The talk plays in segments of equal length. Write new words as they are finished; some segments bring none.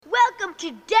to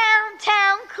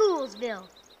downtown Coolsville.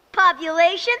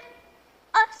 Population,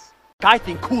 us. I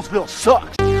think Coolsville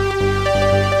sucks.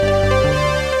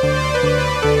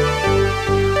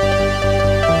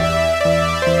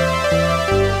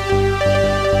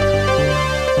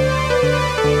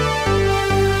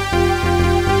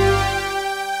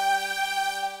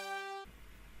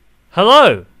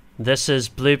 Hello, this is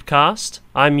Bloopcast.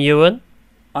 I'm Ewan.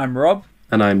 I'm Rob.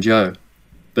 And I'm Joe.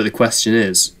 But the question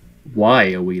is,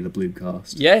 why are we the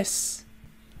Bloopcast? Yes.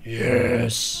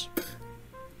 Yes.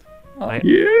 I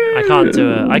Yes. can't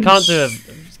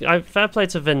do a fair play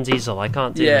to Vin Diesel. I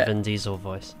can't do the Vin Diesel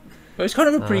voice. But it's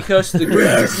kind of a precursor to the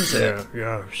Greeks, isn't it?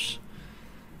 Yes.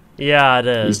 Yeah, it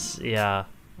is. Yeah.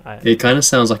 It kind of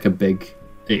sounds like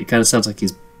it kind of sounds like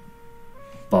he's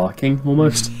barking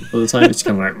almost all the time. It's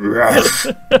kind of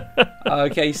like...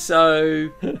 Okay, so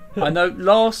I know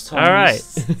last time All right.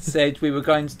 we said we were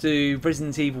going to do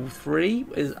Resident Evil 3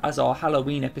 as our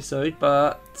Halloween episode,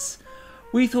 but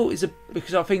we thought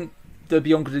because I think the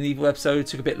Beyond Good and Evil episode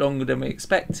took a bit longer than we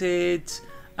expected,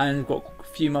 and we've got a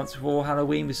few months before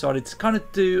Halloween, we decided to kind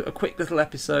of do a quick little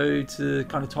episode to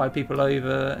kind of tie people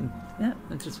over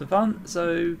and just for fun.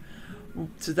 So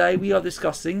today we are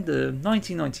discussing the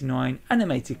 1999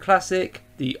 animated classic,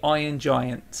 The Iron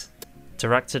Giant.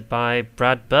 Directed by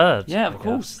Brad Bird. Yeah, of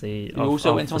course. He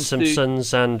also went The on to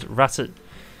Simpsons and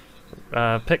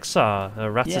Pixar,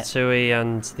 Ratatouille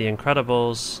and The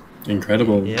Incredibles.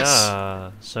 Incredible.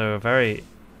 Yeah, so a very,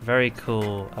 very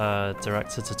cool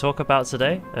director to talk about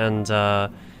today. And The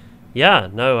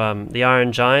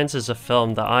Iron Giant is a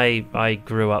film that I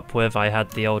grew up with. I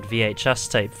had the old VHS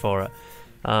tape for it.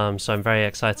 So I'm very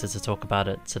excited to talk about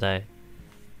it today.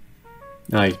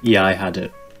 I had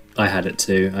it. I had it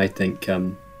too. I think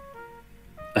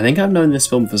I've known this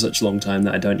film for such a long time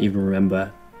that I don't even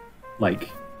remember, like,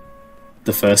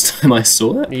 the first time I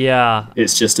saw it. Yeah.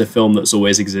 It's just a film that's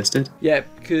always existed. Yeah,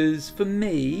 because for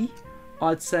me,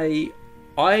 I'd say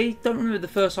I don't remember the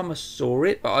first time I saw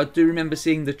it, but I do remember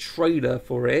seeing the trailer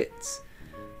for it.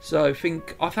 So I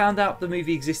think I found out the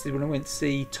movie existed when I went to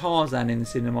see Tarzan in the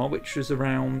cinema, which was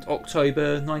around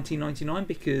October 1999,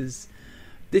 because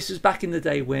this was back in the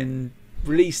day when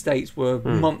release dates were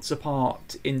months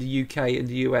apart in the UK and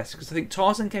the US, because I think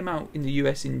Tarzan came out in the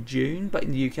US in June, but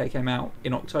in the UK came out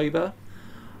in October.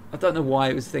 I don't know why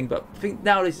it was a thing, but I think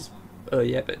nowadays it's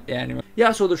anyway. Yeah,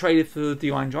 I saw the trailer for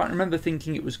The Iron Giant. I remember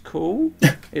thinking it was cool.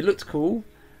 It looked cool.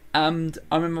 And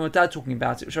I remember my dad talking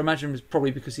about it, which I imagine was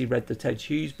probably because he read the Ted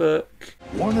Hughes book.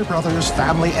 Warner Brothers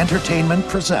Family Entertainment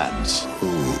presents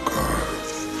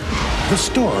the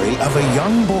story of a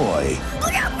young boy.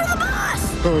 Look out for the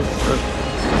boss!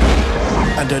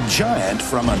 And a giant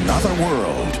from another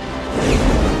world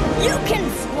You can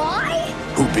fly?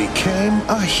 who became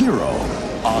a hero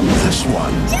on this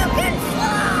one. You can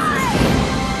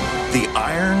fly! The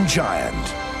Iron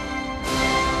Giant.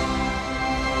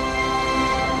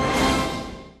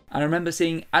 And I remember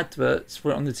seeing adverts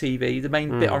for it on the TV. The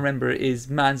main bit I remember is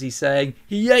Manzi saying,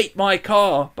 "He ate my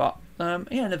car," but I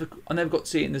never got to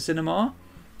see it in the cinema.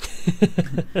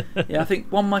 Yeah, I think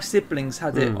one of my siblings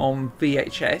had it on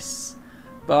VHS,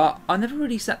 but I never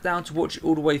really sat down to watch it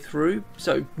all the way through.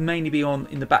 So it'd mainly be on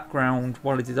in the background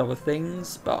while I did other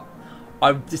things. But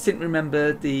I distinctly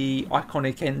remember the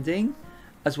iconic ending,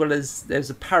 as well as there's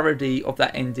a parody of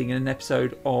that ending in an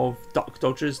episode of Duck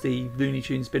Dodgers, the Looney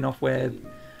Tunes spin-off, where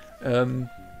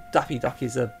Daffy Duck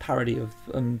is a parody of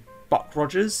Buck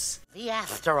Rogers. The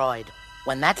asteroid.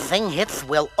 When that thing hits,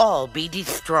 we'll all be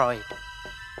destroyed.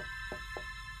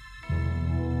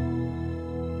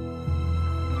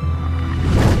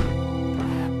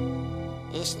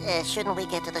 Shouldn't we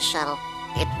get to the shuttle?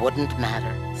 It wouldn't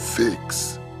matter.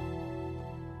 Fix.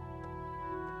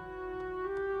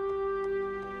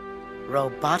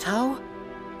 Roboto?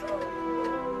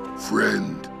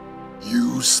 Friend,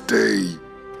 you stay,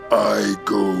 I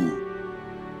go.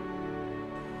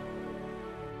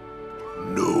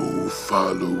 No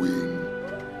following.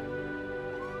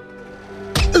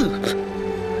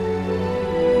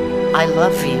 I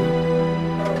love you.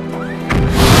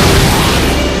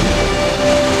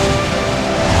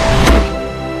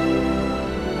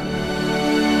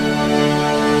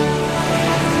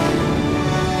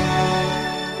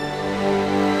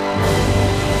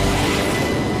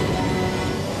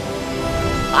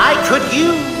 I could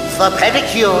use the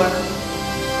pedicure.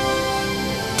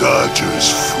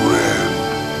 Dodger's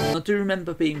friend. I do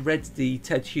remember being read the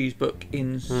Ted Hughes book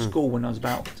in school when I was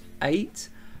about 8,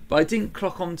 but I didn't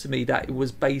clock on to me that it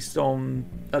was based on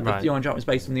the Iron Giant was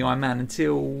based on the Iron Man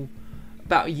until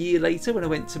about a year later when I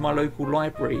went to my local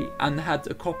library and had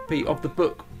a copy of the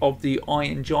book of the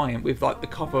Iron Giant with like the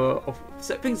cover of, I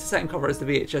think it's the same cover as the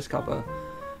VHS cover,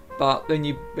 but when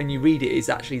you read it, it's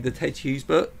actually the Ted Hughes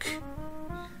book.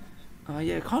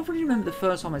 Yeah, I can't really remember the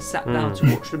first time I sat down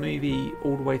to watch the movie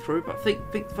all the way through, but I think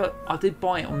I did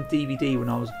buy it on DVD when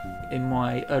I was in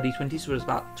my early 20s, so I was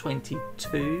about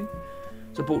 22.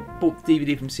 So I bought the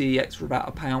DVD from CEX for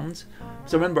about £1.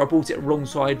 So I remember I bought it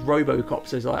alongside RoboCop,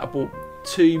 so it's like I bought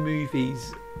 2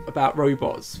 movies about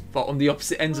robots, but on the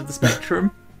opposite ends of the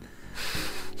spectrum.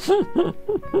 But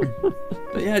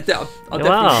yeah, I definitely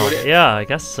enjoyed it. Yeah, I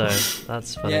guess so.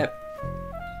 That's funny.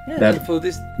 Yeah. For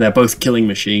this, they're both killing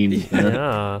machines.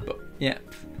 Yeah. Yeah.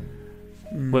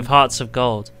 With hearts of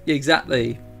gold.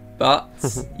 Exactly. But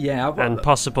yeah, and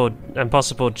possible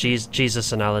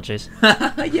Jesus analogies.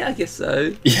 Yeah, I guess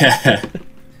so. Yeah.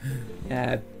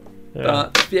 Yeah.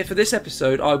 But yeah, for this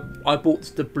episode, I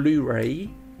bought the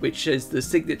Blu-ray, which is the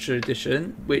signature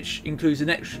edition, which includes an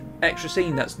extra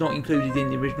scene that's not included in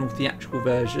the original theatrical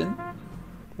version.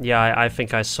 Yeah, I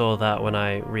think I saw that when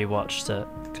I rewatched it,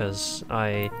 because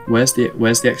Where's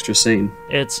the extra scene?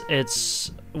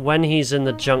 It's when he's in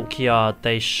the junkyard.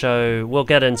 They show. We'll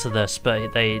get into this,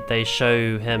 but they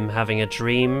show him having a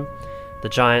dream. The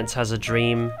Giant has a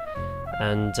dream,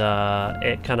 and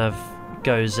it kind of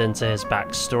goes into his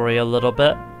backstory a little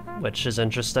bit, which is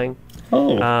interesting.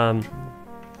 Oh.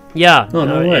 Yeah. Oh,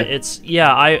 no way.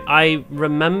 I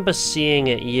remember seeing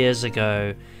it years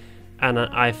ago, and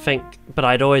I think, but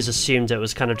I'd always assumed it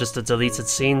was kind of just a deleted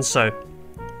scene. So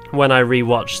when I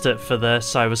rewatched it for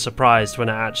this, I was surprised when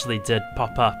it actually did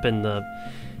pop up in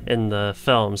the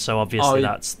film. So obviously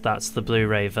that's the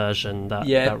Blu-ray version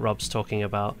that Rob's talking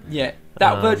about. Yeah,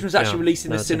 that version was actually released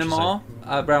in the cinema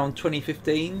around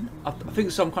 2015. I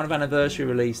think some kind of anniversary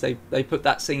release. They put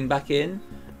that scene back in,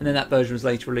 and then that version was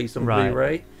later released on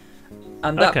Blu-ray.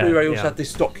 And that Blu-ray also had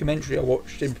this documentary I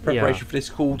watched in preparation for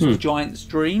this called The Giant's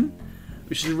Dream,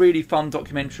 which is a really fun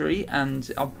documentary,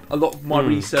 and a lot of my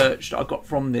research that I got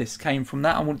from this came from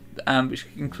that. Which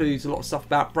includes a lot of stuff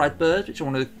about Brad Bird, which I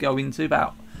want to go into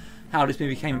about how this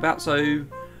movie came about. So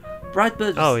Brad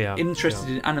Bird was interested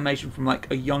in animation from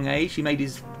like a young age. He made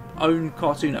his own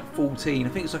cartoon at 14. I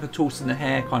think it's like a Tortoise and the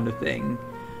Hare kind of thing,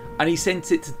 and he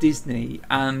sent it to Disney,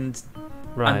 and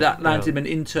that landed him an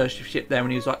internship there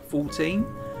when he was like 14.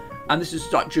 And this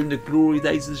was like during the glory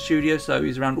days of the studio, so he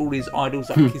was around all his idols,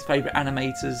 like his favourite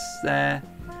animators there.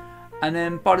 And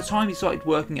then by the time he started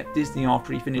working at Disney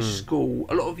after he finished school,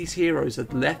 a lot of his heroes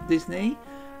had left Disney,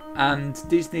 and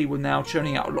Disney were now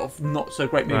churning out a lot of not so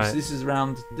great movies. So this is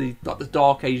around the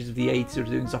dark ages of the 80s,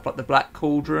 doing stuff like The Black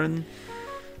Cauldron.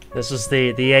 This was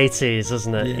the 80s,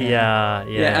 isn't it? Yeah.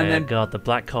 And then, God, The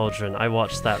Black Cauldron. I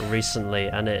watched that recently,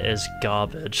 and it is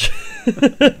garbage.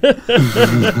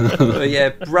 But yeah,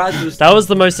 Brad was... That was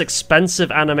the most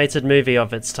expensive animated movie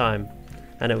of its time,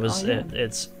 and it was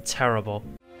it's terrible.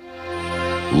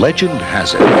 Legend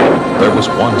has it, there was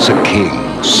once a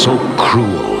king so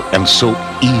cruel and so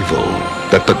evil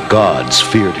that the gods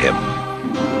feared him.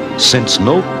 Since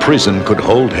no prison could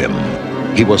hold him,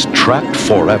 he was trapped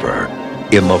forever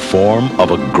in the form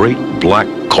of a great black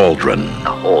cauldron.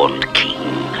 The Horned King,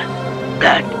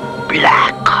 that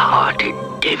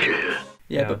black-hearted devil.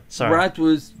 Yeah, but Brad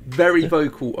was very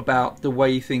vocal about the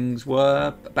way things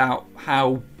were, about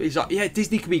how he's like, yeah,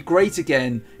 Disney could be great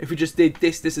again if we just did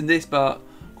this, this, and this. But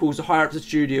of course, the higher up the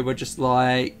studio were just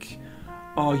like,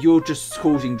 oh, you're just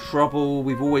causing trouble.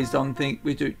 We've always done things.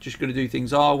 Just going to do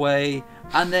things our way.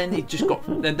 And then it just got.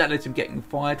 Then that led to him getting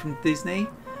fired from Disney.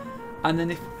 And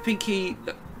then I think he...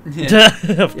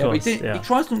 Of course, he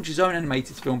tries to launch his own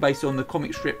animated film based on the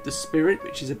comic strip The Spirit,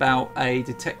 which is about a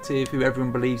detective who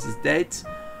everyone believes is dead.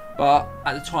 But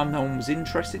at the time, no one was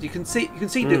interested. You can see it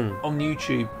on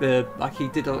YouTube. Like he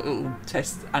did a little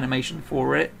test animation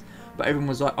for it, but everyone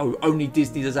was like, "Oh, only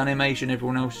Disney does animation.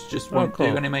 Everyone else just won't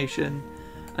do animation."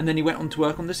 And then he went on to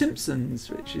work on The Simpsons,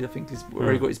 which I think is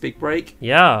where he got his big break.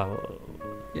 Yeah.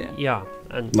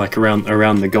 And like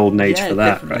around the golden age for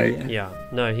that, right? Yeah.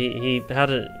 No, he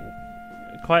had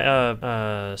quite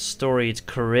a storied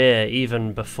career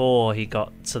even before he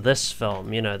got to this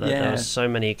film. You know, there was so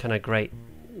many kind of great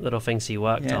little things he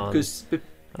worked on. Because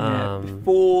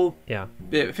before, I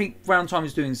think around time he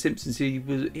was doing Simpsons,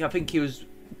 I think he was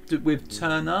with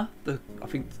Turner, I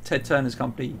think Ted Turner's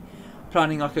company,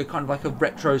 planning like a kind of like a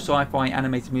retro sci-fi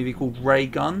animated movie called Ray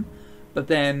Gun, but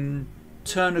then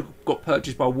Turner got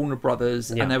purchased by Warner Brothers,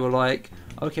 and they were like,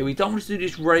 okay, we don't want to do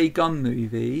this Ray Gun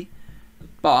movie,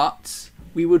 but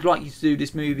we would like you to do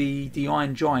this movie, The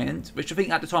Iron Giant, which I think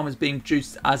at the time was being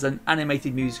produced as an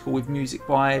animated musical with music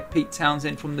by Pete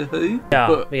Townsend from The Who.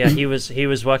 Yeah, he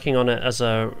was working on it as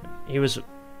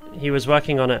he was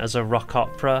working on it as a rock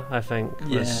opera, I think.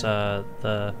 Was I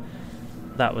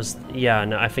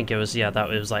think it was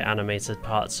like animated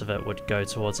parts of it would go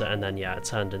towards it, and then it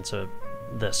turned into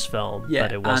this film. Yeah,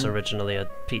 but it was originally a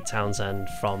Pete Townsend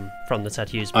from the Ted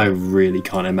Hughes I book. really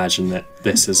can't imagine that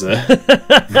this is a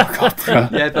rock opera.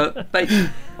 Yeah, but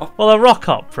well, a rock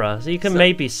opera, so you can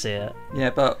maybe see it. Yeah,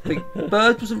 but I think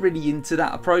Bird wasn't really into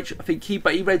that approach. I think he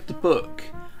read the book,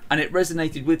 and it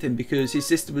resonated with him because his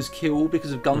sister was killed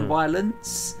because of gun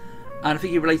violence. And I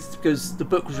think he related because the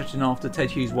book was written after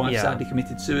Ted Hughes' wife sadly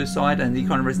committed suicide, and he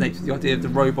kind of resonates with the idea of the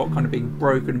robot kind of being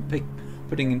broken and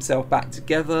putting himself back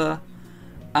together.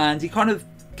 And he kind of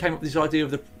came up with this idea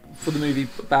for the movie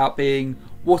about being,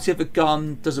 what if a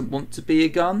gun doesn't want to be a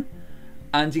gun?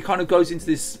 And he kind of goes into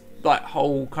this like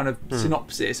whole kind of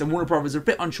synopsis, and Warner Brothers are a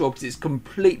bit unsure because it's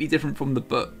completely different from the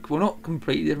book. Well, not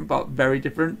completely different, but very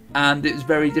different. And it was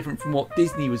very different from what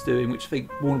Disney was doing, which I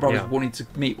think Warner Brothers wanted to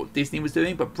meet what Disney was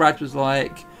doing. But Brad was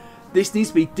like, this needs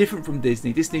to be different from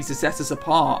Disney. This needs to set us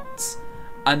apart.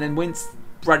 And then once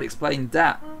Brad explained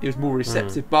that, he was more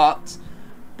receptive. But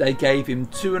they gave him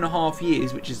 2.5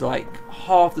 years, which is like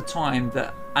half the time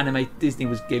that Disney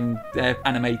was giving their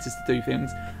animators to do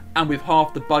things, and with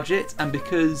half the budget. And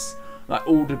because like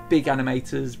all the big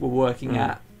animators were working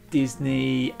at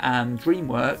Disney and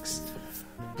DreamWorks,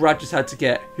 Brad just had to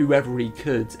get whoever he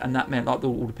could, and that meant like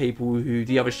all the people who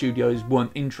the other studios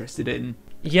weren't interested in.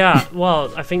 Yeah,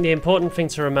 well, I think the important thing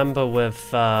to remember with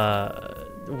the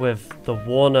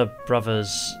Warner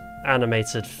Brothers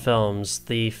animated films,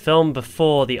 the film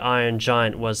before The Iron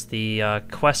Giant was the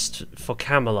Quest for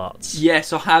Camelot.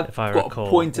 Yes, I have got recall, a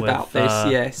point about this.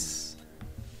 Yes.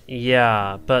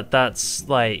 Yeah, but that's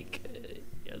like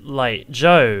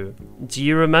Joe, do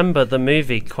you remember the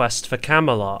movie Quest for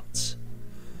Camelot?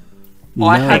 No.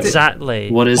 I had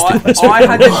exactly. What is the Quest for I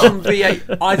had it on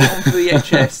Camelot? I had it on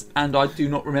VHS, and I do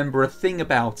not remember a thing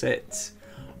about it.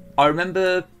 I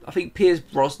remember, I think Pierce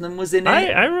Brosnan was in it.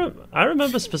 I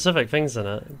remember specific things in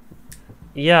it.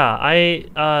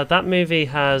 Yeah, that movie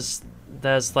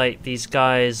there's like these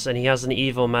guys, and he has an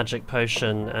evil magic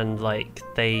potion, and like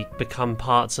they become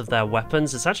parts of their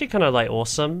weapons. It's actually kind of like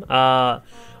awesome, or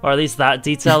at least that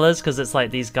detail is, because it's like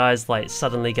these guys like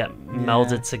suddenly get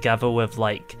melded together with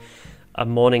like a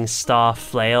Morning Star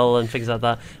flail and things like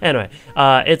that. Anyway,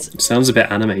 It sounds a bit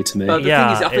anime to me. But the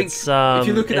thing is, I think if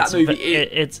you look at that movie,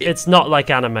 it's not like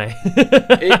anime.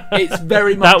 It's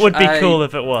very much that would be cool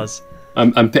if it was.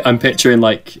 I'm picturing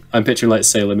like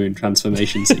Sailor Moon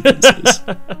transformation sequences.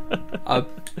 But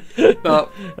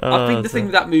I think the thing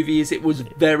with that movie is it was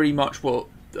very much what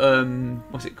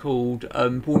what's it called?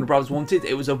 Warner Brothers wanted.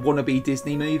 It was a wannabe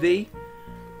Disney movie,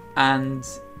 and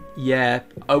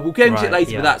we'll get into it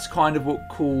later. But that's kind of what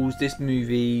caused this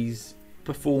movie's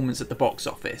performance at the box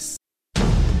office.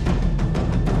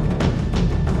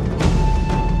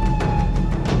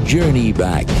 Journey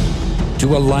back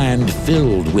to a land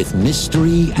filled with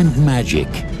mystery and magic,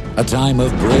 a time of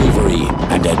bravery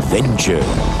and adventure.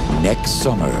 Next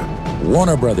summer,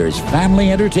 Warner Brothers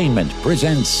Family Entertainment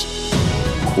presents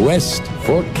Quest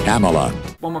for Camelot.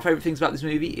 One of my favourite things about this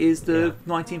movie is the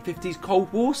 1950s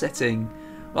Cold War setting.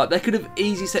 Like, they could have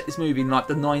easily set this movie in like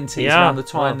the 90s, around the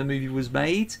time the movie was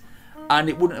made, and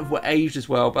it wouldn't have aged as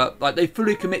well. But like, they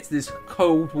fully commit to this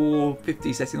Cold War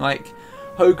 50s setting. Like,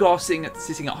 Hogarth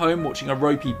sitting at home watching a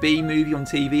ropey B movie on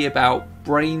TV about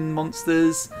brain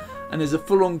monsters, and there's a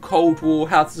full-on Cold War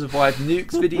How to Survive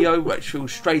Nukes video which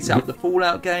feels straight out of the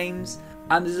Fallout games,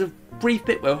 and there's a brief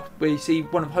bit where you see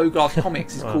one of Hogarth's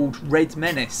comics is called Red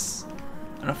Menace,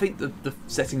 and I think the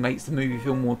setting makes the movie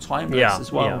feel more timeless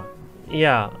as well.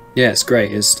 Yeah, it's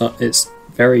great. It's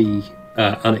very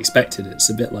unexpected. It's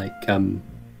a bit like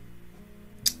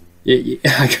you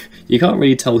can't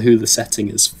really tell who the setting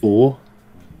is for.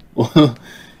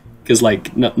 Because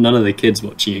like none of the kids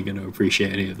watching are going to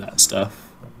appreciate any of that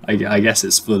stuff. I guess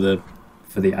it's for the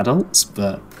adults,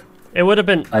 but it would have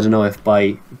been. I don't know if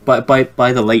by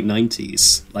the late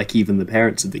 90s, like even the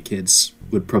parents of the kids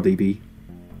would probably be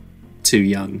too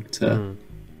young to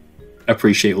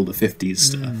appreciate all the 50s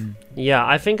stuff. Yeah,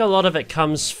 I think a lot of it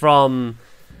comes from,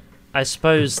 I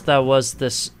suppose there was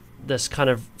this kind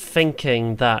of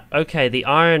thinking that, okay, the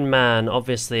Iron Man,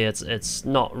 obviously it's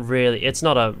not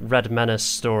a Red Menace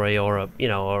story or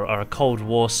a Cold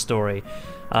War story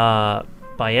by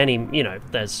any,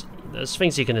 there's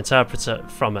things you can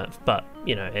interpret from it, but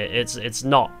it's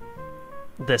not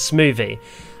this movie.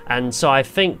 And so I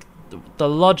think the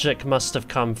logic must have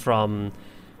come from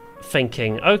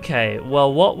thinking, okay,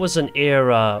 well, what was an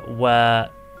era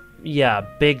where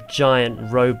big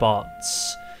giant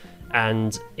robots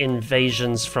and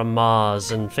invasions from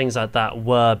Mars and things like that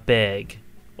were big.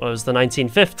 Well, it was the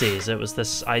 1950s. It was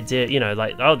this idea, you know,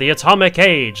 like, oh, the atomic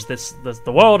age, the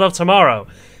world of tomorrow,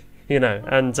 you know.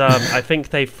 And I think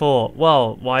they thought,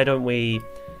 well, why don't we,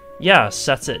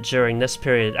 set it during this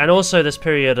period, and also this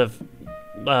period of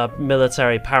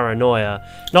military paranoia.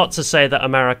 Not to say that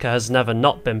America has never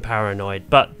not been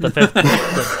paranoid, but the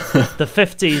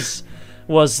 50s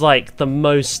was like the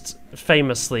most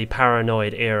famously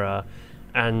paranoid era.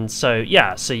 And so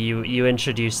you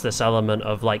introduce this element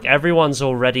of like everyone's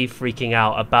already freaking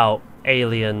out about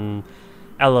alien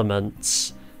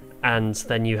elements, and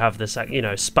then you have this, you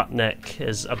know, Sputnik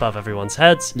is above everyone's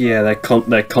heads. Yeah,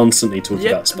 they're constantly talking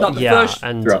about Sputnik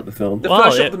and throughout the film. The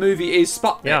first shot of the movie is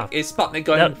Sputnik. Yeah. Is Sputnik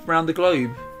going around the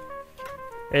globe?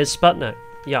 It's Sputnik,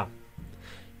 yeah.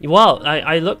 Well,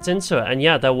 I looked into it, and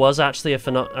there was actually a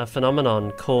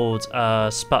phenomenon called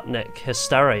Sputnik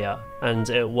hysteria, and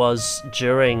it was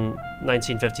during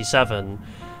 1957.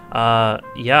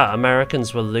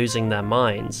 Americans were losing their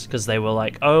minds because they were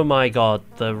like, oh my god,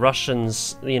 the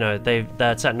Russians, you know,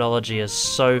 their technology is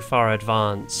so far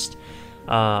advanced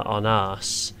on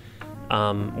us.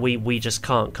 We just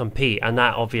can't compete, and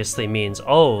that obviously means,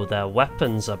 oh, their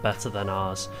weapons are better than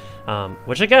ours.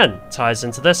 Which again ties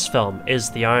into this film. Is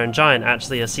the Iron Giant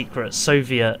actually a secret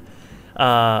Soviet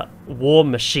war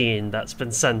machine that's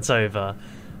been sent over?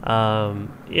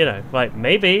 You know, like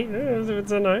maybe, I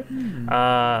don't know.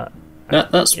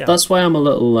 That's why I'm a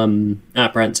little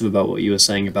apprehensive about what you were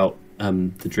saying about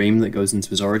the dream that goes into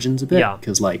his origins a bit. Yeah.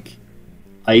 Because like,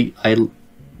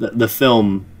 the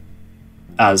film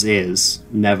as is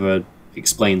never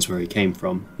explains where he came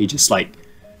from. He just like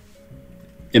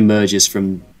emerges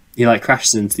from. He like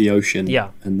crashes into the ocean. Yeah.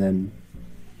 And then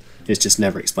it's just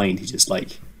never explained. He just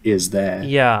like is there.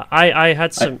 Yeah, I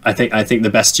had some. I think the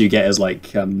best you get is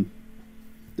like I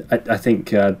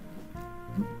think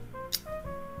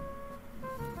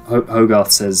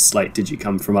Hogarth says like, "Did you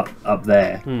come from up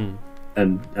there?"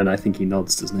 And I think he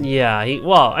nods, doesn't he? Yeah. He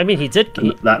did.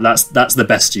 That's the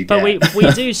best you get. But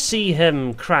we do see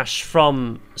him crash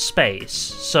from space.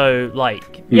 So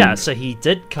like so he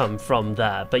did come from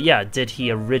there. But did he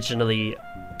originally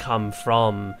come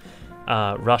from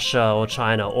Russia or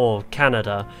China or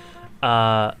Canada?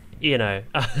 You know,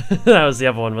 that was the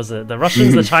other one, wasn't it? The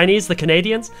Russians, the Chinese, the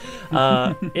Canadians. You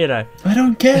know, I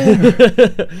don't care.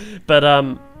 But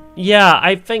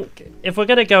I think if we're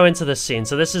gonna go into this scene,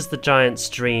 so this is the Giant's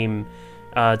dream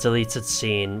deleted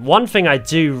scene. One thing I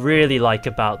do really like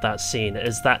about that scene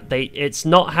is that it's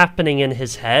not happening in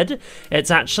his head.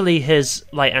 It's actually his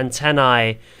like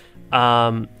antennae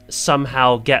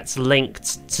somehow gets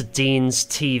linked to Dean's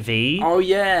TV. Oh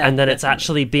yeah. And then it's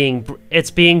actually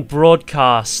being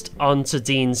broadcast onto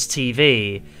Dean's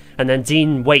TV. And then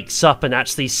Dean wakes up and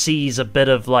actually sees a bit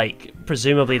of like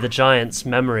presumably the Giant's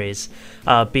memories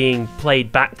being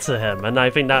played back to him. And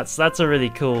I think that's a really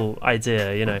cool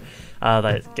idea, you know,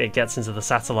 that it gets into the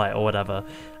satellite or whatever.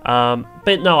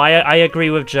 But no, I agree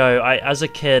with Joe. As a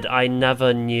kid, I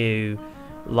never knew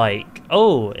like,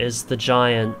 oh, is the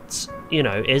Giant, you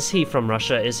know, is he from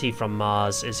Russia? Is he from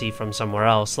Mars? Is he from somewhere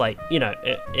else? Like, you know,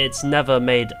 it's never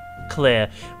made clear.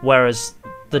 Whereas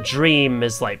the dream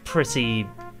is like pretty,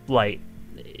 like,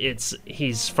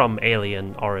 he's from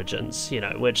alien origins, you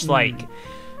know, which like,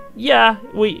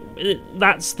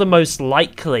 that's the most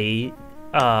likely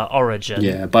origin.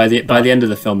 Yeah, by the end of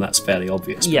the film, that's fairly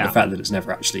obvious. But the fact that it's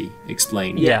never actually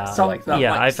explained.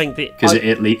 I think because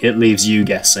it leaves you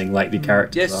guessing, like the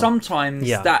characters. Yeah, sometimes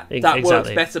that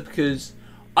works better because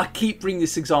I keep bringing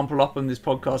this example up on this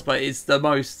podcast, but it's the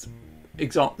most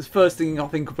example. The first thing I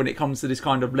think of when it comes to this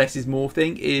kind of less is more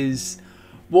thing is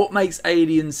what makes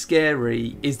aliens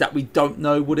scary is that we don't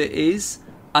know what it is,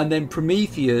 and then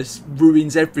Prometheus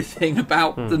ruins everything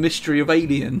about the mystery of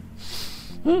Alien.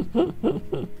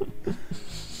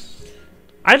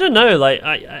 I don't know, like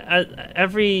I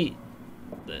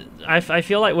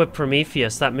feel like with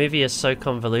Prometheus, that movie is so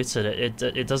convoluted.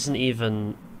 It doesn't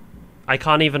even, I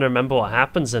can't even remember what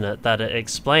happens in it that it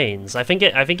explains. I think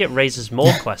it raises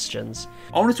more questions.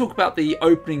 I want to talk about the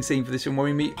opening scene for this film where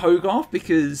we meet Hogarth,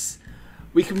 because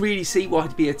we can really see why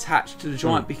he'd be attached to the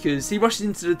Giant, because he rushes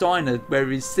into the diner where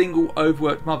his single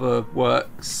overworked mother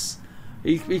works.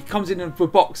 He comes in with a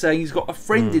box saying he's got a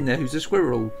friend in there who's a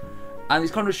squirrel, and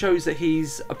it kind of shows that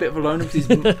he's a bit of a loner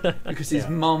because his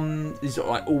mum is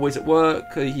like always at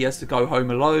work. He has to go home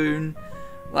alone,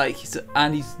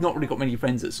 and he's not really got many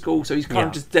friends at school, so he's kind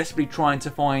of just desperately trying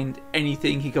to find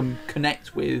anything he can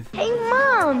connect with. Hey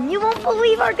Mom, you won't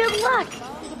believe our good luck.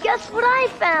 Guess what I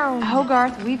found?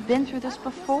 Hogarth, we've been through this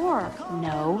before.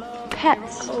 No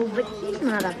pets. Oh, but he's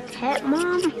not a pet,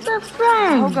 Mom. He's a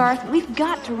friend. Hogarth, we've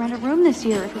got to rent a room this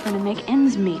year if we're going to make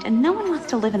ends meet, and no one wants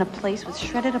to live in a place with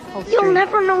shredded upholstery. You'll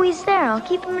never know he's there. I'll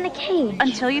keep him in a cage.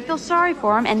 Until you feel sorry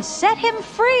for him and set him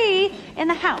free in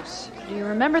the house. Do you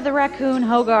remember the raccoon,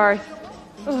 Hogarth?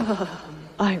 Ugh,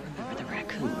 I remember the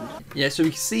raccoon. Yeah, so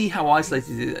we can see how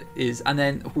isolated it is, and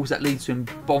then of course that leads to him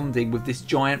bonding with this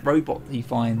giant robot he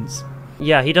finds.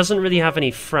 Yeah, he doesn't really have any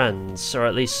friends, or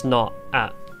at least not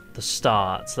at the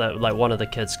start. So, like, one of the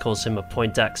kids calls him a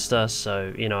Poindexter,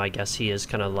 so, you know, I guess he is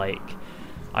kind of, like,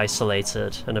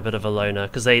 isolated and a bit of a loner,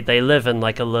 because they live in,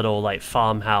 like, a little, like,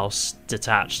 farmhouse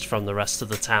detached from the rest of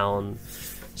the town.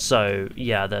 So,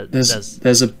 yeah,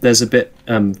 there's a bit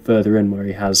further in where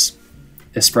he has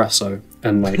espresso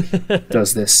and, like,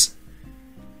 does this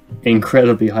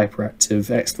incredibly hyperactive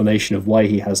explanation of why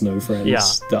he has no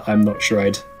friends that I'm not sure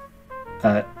I'd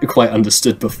quite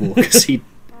understood before, because he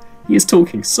is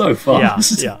talking so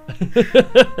fast. Yeah.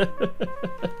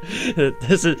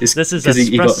 this is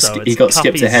espresso. He got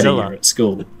skipped ahead a year at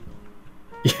school.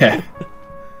 Yeah.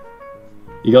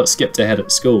 He got skipped ahead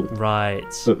at school. Right.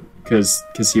 Because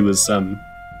he was,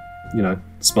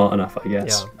 smart enough, I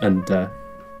guess. Yeah.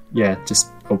 And,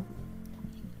 just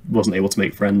wasn't able to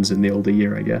make friends in the older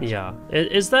year, I guess. Yeah.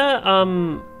 Is there,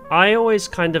 I always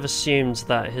kind of assumed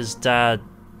that his dad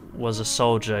was a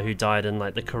soldier who died in,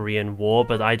 like, the Korean War,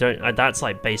 but that's,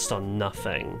 like, based on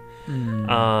nothing.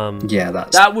 Yeah,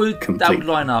 that would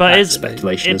line up. But it's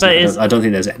speculation. I don't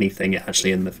think there's anything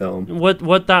actually in the film.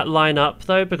 Would that line up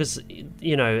though? Because,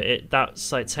 you know,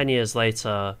 that's like 10 years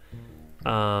later,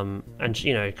 and,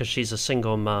 you know, because she's a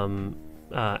single mum.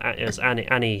 It was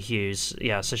Annie Hughes.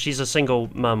 Yeah, so she's a single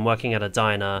mum working at a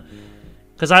diner.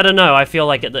 Because I don't know, I feel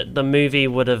like the movie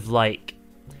would have, like,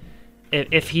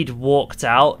 if he'd walked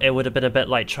out, it would have been a bit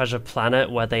like Treasure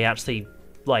Planet, where they actually,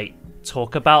 like,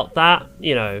 talk about that.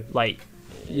 You know, like,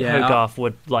 Hogarth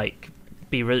would, like,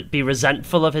 be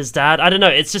resentful of his dad. I don't know.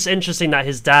 It's just interesting that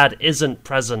his dad isn't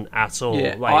present at all.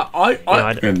 Yeah,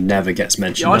 like, it never gets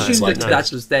mentioned. Yeah, I assumed that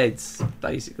dad was dead,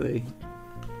 basically.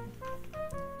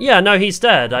 Yeah, no, he's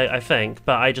dead, I think.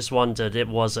 But I just wondered,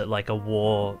 was it like a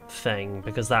war thing?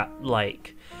 Because that,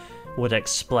 like, would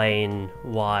explain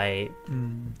why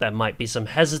there might be some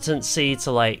hesitancy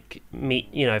to, like, meet,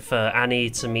 you know, for Annie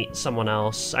to meet someone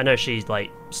else. I know she,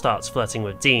 like, starts flirting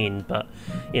with Dean, but,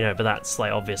 you know, but that's,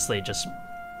 like, obviously just,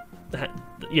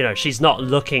 you know, she's not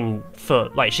looking for,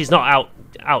 like, she's not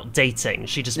out dating.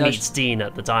 She just meets Dean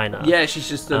at the diner. Yeah, she's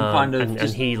just kind of... And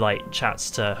he, like,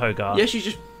 chats to Hogarth. Yeah, she's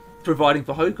just providing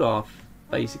for Hogarth.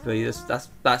 Basically,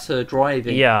 that's her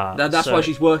driving. Yeah, that's why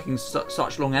she's working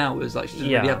such long hours. Like, she doesn't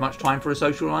really have much time for a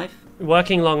social life.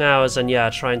 Working long hours and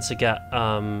trying to get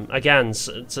again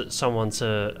someone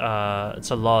to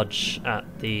lodge at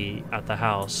the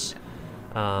house.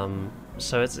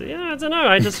 So it's I don't know.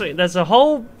 I just there's a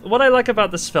whole what I like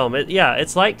about this film.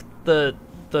 It's like the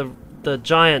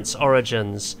Giant's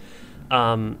origins.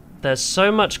 There's so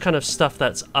much kind of stuff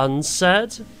that's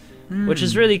unsaid. Which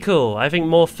is really cool. I think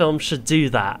more films should do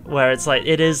that, where it's like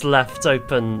it is left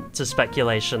open to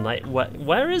speculation. Like,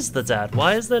 where is the dad?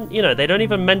 Why is there? You know, they don't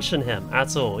even mention him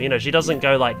at all. You know, she doesn't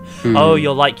go like, "Oh,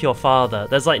 you're like your father."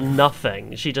 There's like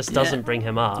nothing. She just doesn't bring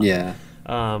him up. Yeah.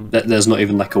 There's not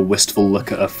even like a wistful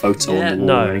look at a photo on the wall.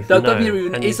 No, or anything. That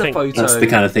even is a photo. That's the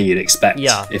kind of thing you'd expect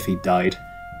if he died.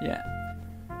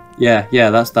 Yeah,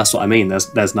 that's what I mean.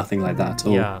 There's nothing like that at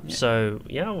all. Yeah. So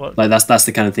what? Like that's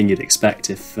the kind of thing you'd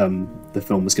expect if the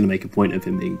film was going to make a point of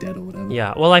him being dead or whatever.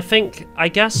 Yeah. Well, I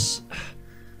guess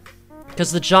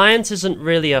because the Giant isn't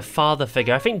really a father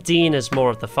figure. I think Dean is more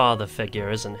of the father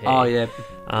figure, isn't he? Oh yeah.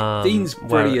 Dean's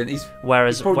brilliant.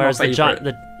 Whereas the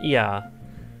Giant,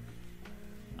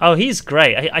 Oh, he's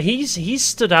great. He's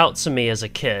stood out to me as a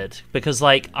kid because,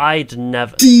 like, I'd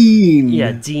never... Dean!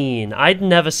 Yeah, Dean. I'd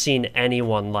never seen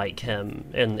anyone like him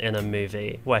in a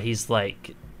movie where he's,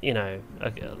 like, you know...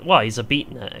 he's a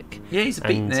beatnik. Yeah, he's a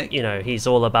beatnik. And, you know, he's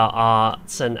all about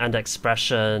art and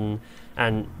expression.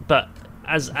 But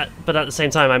at the same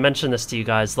time, I mentioned this to you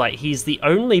guys, like, he's the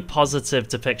only positive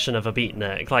depiction of a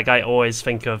beatnik. Like, I always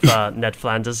think of Ned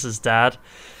Flanders' dad.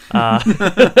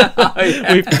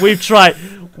 We've tried.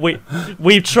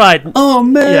 We've tried. Oh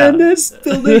man, there's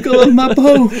still nickel on my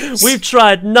bones. We've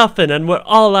tried nothing, and we're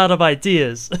all out of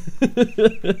ideas.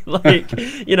 Like,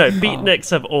 you know, beatniks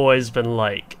have always been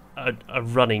like a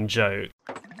running joke.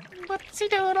 Whoopsie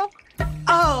doodle.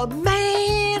 Oh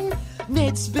man,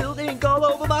 Ned's spilled ink all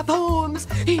over my poems.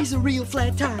 He's a real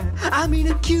flat tire. I mean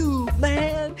a cube,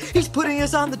 man. He's putting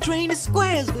us on the train to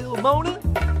Squaresville, Mona.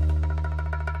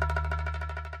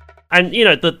 And, you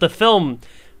know, the film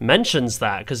mentions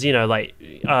that, because like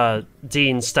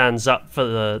Dean stands up for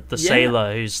the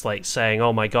sailor who's like saying,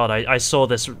 "Oh my god, I saw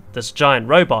this giant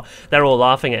robot." They're all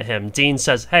laughing at him. Dean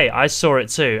says, "Hey, I saw it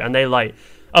too," and they like,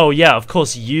 "Oh yeah, of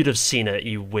course you'd have seen it,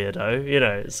 you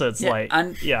weirdo." So it's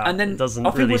and then it doesn't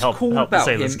I think really what's help cool the about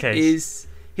sailor's him case. is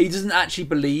he doesn't actually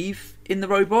believe in the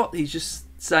robot. He's just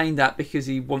saying that because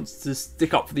he wants to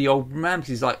stick up for the old man, because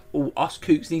he's like, "Oh, us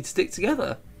kooks need to stick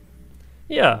together."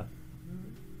 Yeah,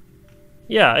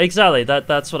 exactly.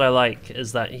 That's what I like,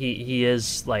 is that he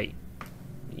is like,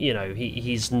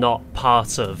 he's not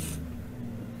part of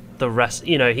the rest.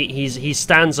 He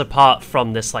stands apart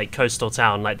from this like coastal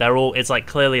town. Like it's like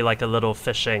clearly like a little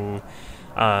fishing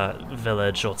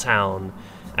village or town,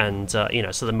 and so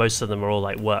the most of them are all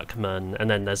like workmen, and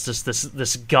then there's just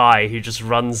this guy who just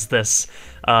runs this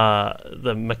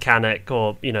the mechanic,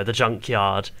 or the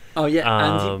junkyard. Oh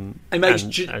yeah, and he makes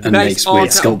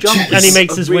weird sculptures. And he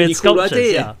makes his weird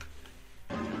sculptures. Yeah.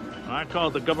 I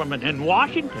called the government in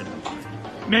Washington.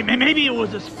 Maybe it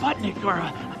was a Sputnik or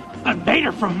an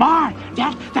invader from Mars.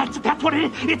 That's what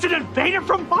it is. It's an invader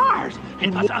from Mars.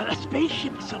 A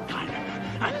spaceship of some kind.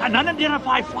 An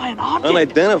unidentified flying object.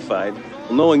 Unidentified?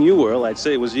 Well, knowing you, Earl, I'd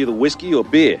say it was either whiskey or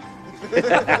beer.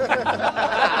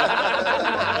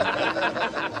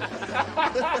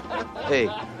 Hey,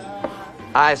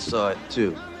 I saw it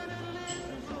too.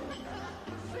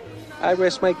 I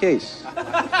rest my case.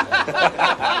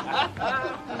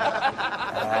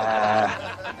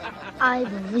 I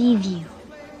believe you.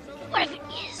 What if it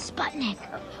is Sputnik?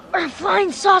 Or a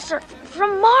flying saucer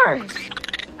from Mars?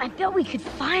 I bet we could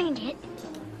find it.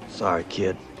 Sorry,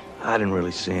 kid. I didn't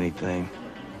really see anything.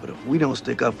 But if we don't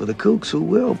stick up for the kooks, who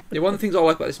will? Yeah, one of the things I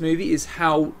like about this movie is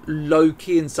how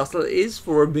low-key and subtle it is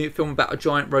for a film about a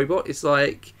giant robot. It's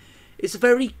like, it's a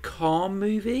very calm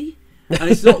movie,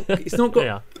 and it's not got...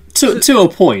 Yeah. To a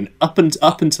point, up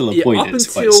until a point,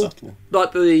 it's quite subtle.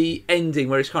 Like the ending,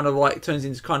 where it's kind of like turns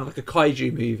into kind of like a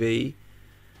kaiju movie,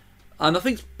 and I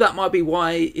think that might be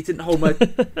why it didn't hold my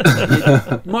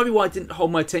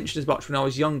attention as much when I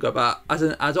was younger. But as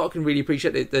an adult, I can really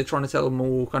appreciate that they're trying to tell a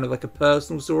more kind of like a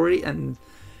personal story, and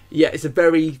it's a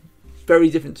very, very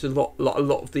different to a lot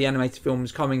of the animated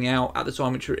films coming out at the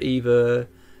time, which were either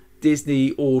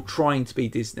Disney or trying to be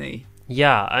Disney.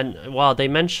 Yeah, and they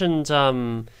mentioned,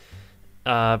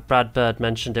 Brad Bird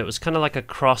mentioned it was kind of like a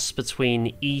cross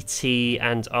between E.T.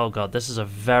 and, oh god, this is a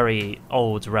very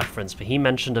old reference, but he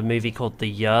mentioned a movie called The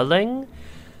Yearling.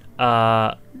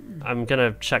 I'm going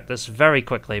to check this very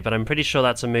quickly, but I'm pretty sure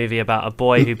that's a movie about a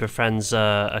boy who befriends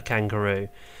a kangaroo.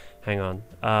 Hang on.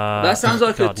 That sounds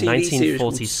like a TV 1946. Series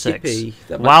called Skippy.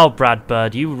 Wow, Brad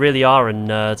Bird, you really are a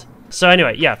nerd. So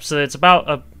anyway, so it's about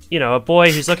a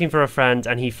boy who's looking for a friend,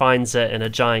 and he finds it in a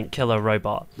giant killer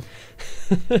robot.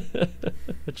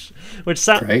 which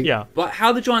sounds great. Yeah. But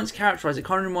how the giant's characterized, it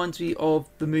kind of reminds me of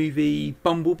the movie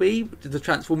Bumblebee, the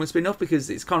Transformers spin-off, because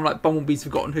it's kind of like Bumblebee's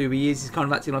forgotten who he is. He's kind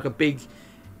of acting like a big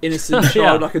innocent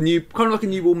child, like a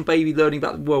newborn baby learning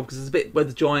about the world. Because there's a bit where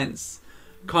the giant's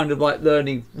kind of like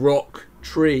learning rock,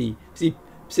 tree. See,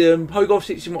 Hogarth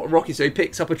teaches him what a rock is, so he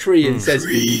picks up a tree and says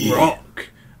rock.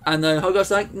 And then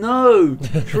Hogarth's like, no,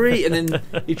 tree. And then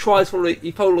he follows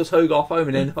Hogarth home,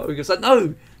 and then Hogarth's like,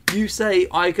 no, you say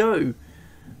I go.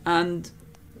 And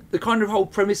the kind of whole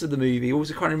premise of the movie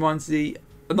also kind of reminds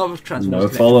another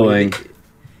Transformers. No following.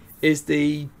 Is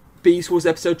the Beast Wars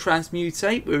episode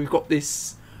Transmutate, where we've got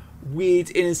this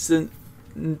weird, innocent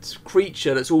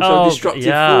creature that's also a destructive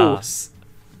force.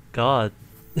 God.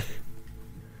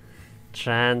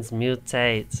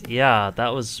 Transmutate. Yeah, that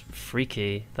was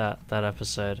freaky, that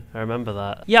episode. I remember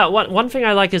that. Yeah, one thing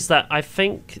I like is that I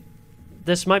think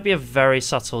this might be a very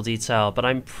subtle detail, but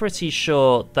I'm pretty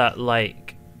sure that,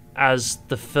 like, as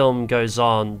the film goes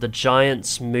on, the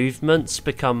giant's movements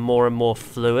become more and more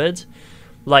fluid.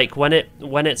 Like when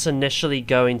it's initially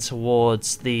going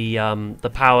towards the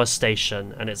power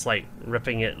station, and it's like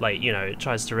ripping it, like, it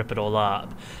tries to rip it all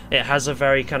up. It has a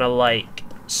very kind of like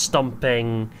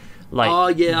stomping,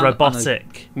 like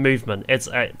robotic movement. It's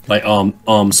like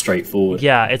arm straight forward.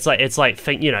 Yeah, it's like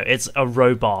it's a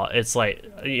robot. It's like,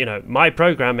 my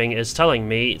programming is telling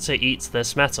me to eat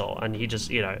this metal, and he just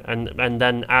and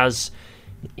then as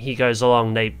he goes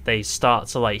along, they start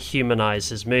to like humanize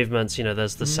his movements.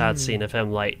 There's the sad scene of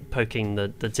him like poking the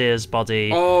deer's body.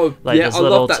 Oh, like yeah, there's I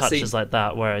little love that touches scene. like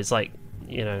that where it's like,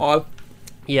 that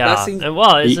scene, and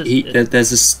well,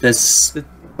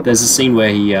 there's a scene where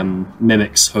he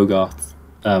mimics Hogarth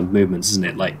movements, isn't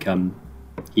it? Like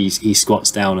he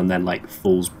squats down and then like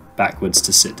falls backwards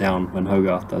to sit down when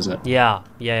Hogarth does it. Yeah,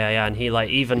 and he like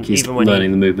even he's when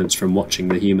learning the movements from watching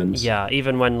the humans. Yeah,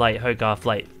 even when like Hogarth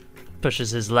like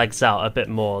pushes his legs out a bit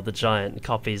more, the giant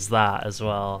copies that as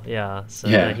well. Yeah, so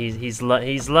Yeah. he's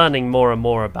learning more and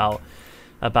more about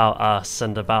us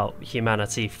and about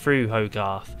humanity through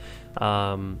Hogarth,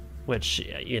 which,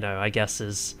 you know, I guess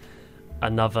is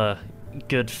another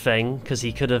good thing, because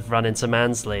he could have run into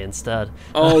Mansley instead.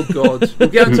 Oh god, we'll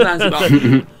get into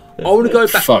Mansley. But I want to go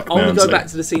back. Fuck I want to go Mansley. back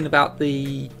to the scene about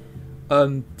the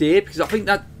deer, because I think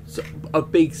that's a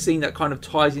big scene that kind of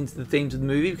ties into the themes of the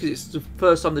movie, because it's the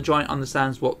first time the giant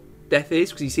understands what death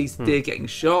is, because he sees the deer getting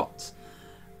shot,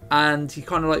 and he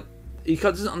kind of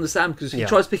doesn't understand, because he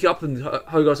tries to pick it up, and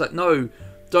Hogarth's like, no,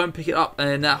 don't pick it up, and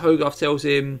then that Hogarth tells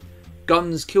him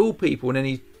guns kill people, and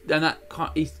then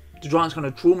the giant's kind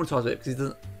of traumatized with it,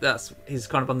 because that's his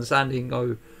kind of understanding.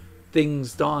 Oh,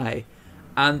 things die.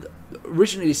 And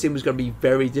originally this scene was going to be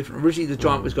very different. Originally the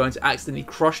giant was going to accidentally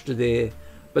crush the deer,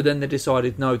 but then they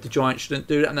decided no, the giant shouldn't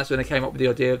do that, and that's when they came up with the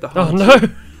idea of the hunt. Oh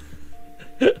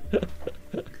no!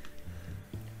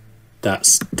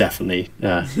 That's definitely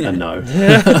a no.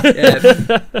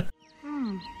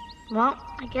 Well,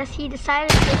 I guess he decided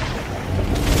to...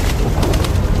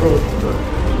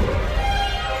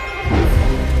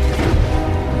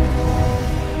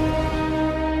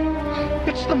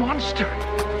 It's the monster.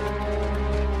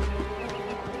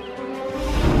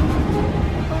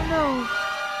 Oh no.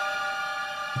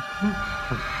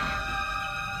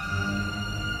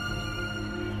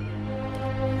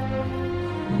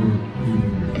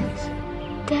 It's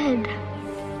dead.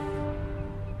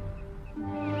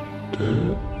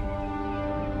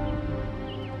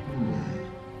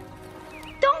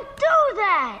 Don't do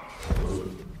that!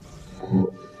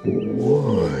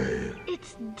 Why?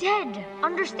 It's dead,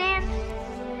 understand?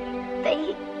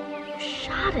 They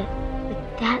shot it with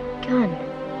that gun.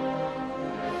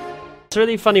 It's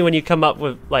really funny when you come up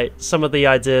with like some of the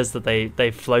ideas that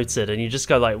they floated, and you just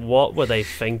go like, what were they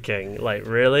thinking? Like,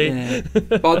 really? Yeah.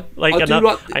 But like,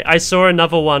 I saw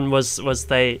another one was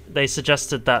they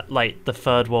suggested that like the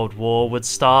Third World War would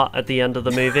start at the end of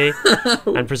the movie,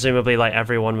 and presumably like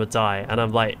everyone would die, and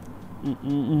I'm like,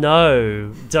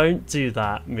 no, don't do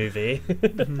that, movie.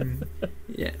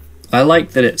 Yeah. I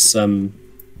like that it's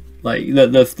like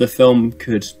the film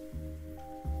could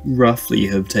roughly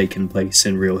have taken place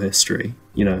in real history,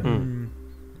 you know.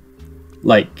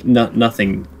 Like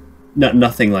nothing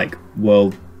like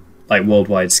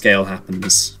worldwide scale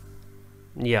happens.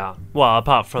 Yeah, well,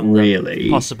 apart from Really?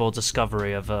 the possible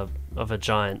discovery of a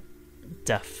giant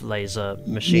death laser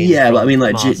machine. Yeah, but I from mean,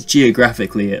 like Mars.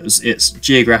 geographically,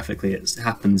 it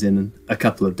happens in a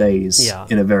couple of days. Yeah.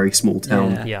 In a very small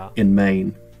town. Yeah. In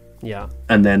Maine. Yeah.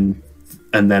 And then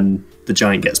the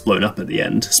giant gets blown up at the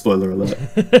end. Spoiler alert.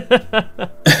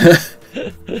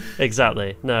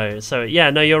 Exactly. No. So yeah,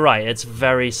 no, you're right. It's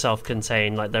very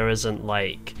self-contained. Like there isn't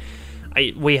like,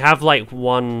 we have like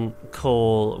one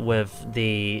call with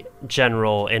the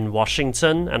general in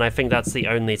Washington, and I think that's the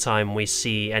only time we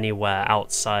see anywhere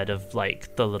outside of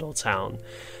like the little town.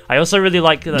 I also really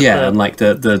like that. Yeah, and like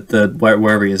the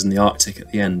where he is in the Arctic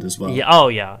at the end as well. Yeah. Oh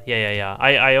yeah.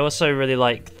 I also really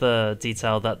like the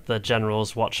detail that the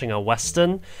general's watching a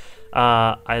Western.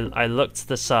 I looked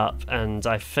this up, and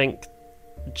I think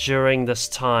during this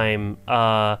time,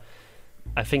 I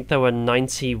think there were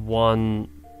 91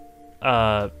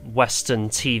 Western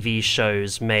TV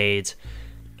shows made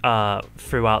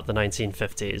throughout the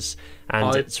 1950s,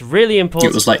 and it's really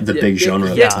important. It was like the big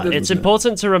genre. Yeah, it's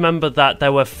important to remember that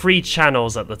there were 3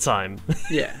 channels at the time.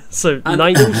 Yeah. So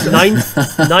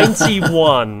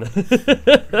 91.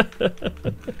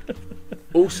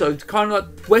 Also, kind of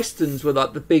like westerns were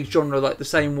like the big genre, like the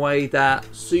same way that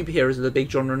superheroes are the big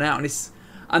genre now, and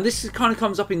this kind of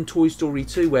comes up in Toy Story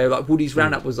 2, where like Woody's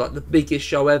Roundup was like the biggest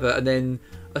show ever, and then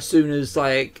as soon as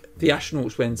like the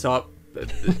astronauts went up,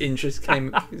 interest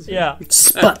came. Yeah.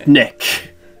 Sputnik.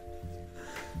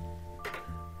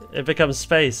 It becomes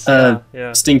space.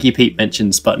 Yeah. Stinky Pete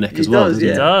mentioned Sputnik as well. He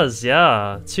does,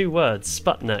 yeah. 2 words,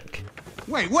 Sputnik.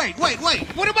 Wait!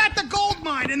 What about the gold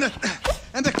mine and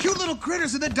the cute little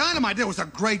critters and the dynamite? There was a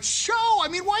great show. I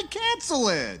mean, why cancel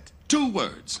it? 2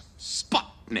 words,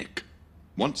 Sputnik.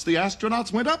 Once the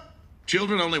astronauts went up,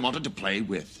 children only wanted to play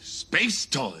with space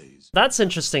toys. That's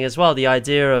interesting as well, the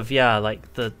idea of,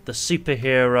 like the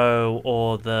superhero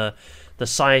or the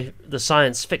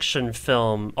science fiction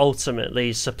film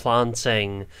ultimately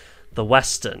supplanting the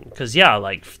Western. Because,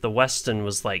 like, the Western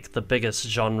was, like, the biggest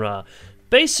genre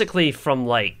basically from,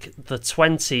 like, the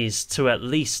 20s to at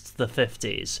least the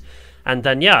 50s. And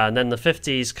then, the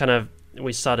 50s kind of,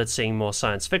 we started seeing more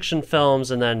science fiction films,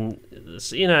 and then,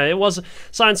 it was,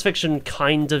 science fiction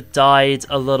kind of died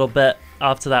a little bit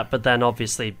after that, but then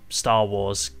obviously Star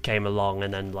Wars came along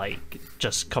and then like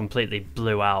just completely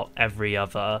blew out every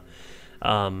other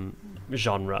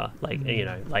genre. Like, you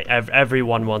know, like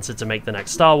everyone wanted to make the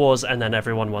next Star Wars, and then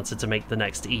everyone wanted to make the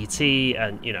next E.T.,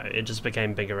 and you know, it just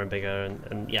became bigger and bigger,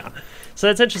 and yeah. So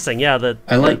it's interesting. Yeah,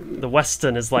 the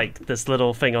Western is like this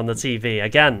little thing on the TV.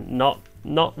 Again, not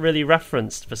really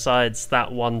referenced besides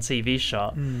that one TV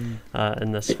shot in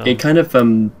this film. It kind of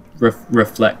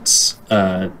reflects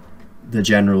the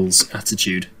general's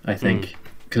attitude, I think,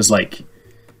 because like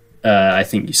I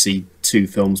think you see two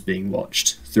films being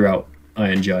watched throughout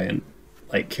Iron Giant.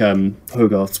 Like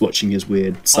Hogarth's watching his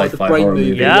weird sci-fi horror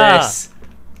movie, yes,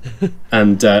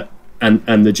 and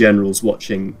the general's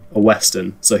watching a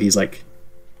Western, so he's like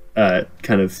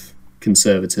kind of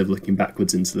conservative, looking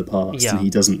backwards into the past, and he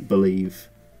doesn't believe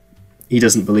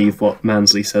what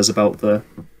Mansley says about the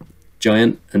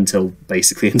giant until he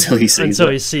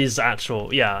sees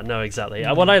actual. Yeah, no, exactly.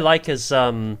 What I like is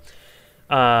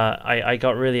I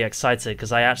got really excited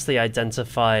because I actually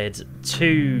identified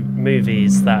two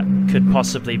movies that could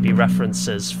possibly be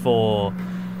references for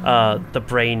the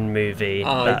Brain movie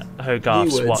that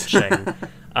Hogarth's watching.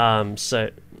 So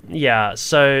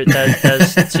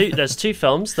there's two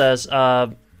films. There's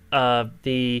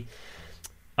the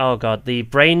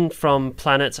Brain from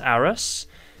Planet Arus,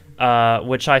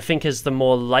 which I think is the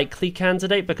more likely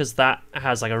candidate because that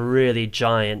has like a really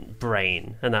giant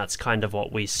brain, and that's kind of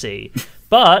what we see.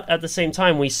 But at the same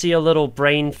time, we see a little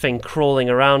brain thing crawling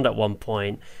around at one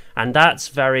point, and that's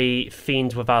very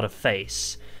Fiend Without a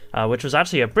Face, which was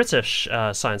actually a British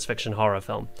science fiction horror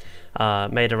film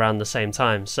made around the same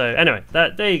time. So anyway,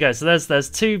 there you go. So there's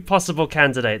two possible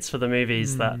candidates for the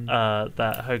movies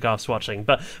that Hogarth's watching.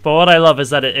 But what I love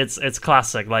is that it's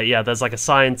classic. Like, yeah, there's like a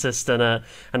scientist in it,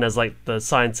 and there's like the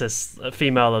scientist's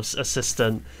female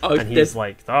assistant, and he's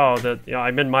like,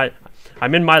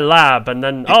 I'm in my lab, and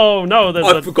then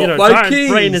there's giant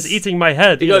brain is eating my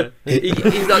head. He's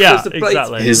not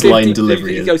exactly. His line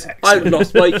delivery. He goes, I've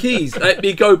lost my keys. Let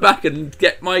me go back and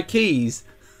get my keys.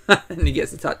 And he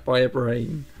gets attacked by a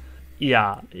brain.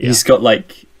 Yeah. He's got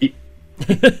like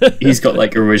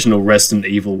original Resident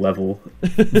Evil level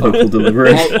vocal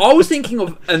delivery. I was thinking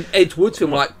of an Ed Wood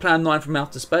film like Plan 9 from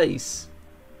Outer Space.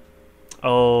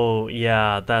 Oh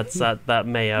yeah, that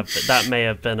may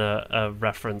have been a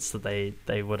reference that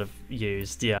they would have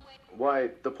used. Yeah.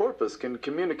 Why, the porpoise can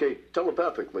communicate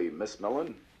telepathically, Miss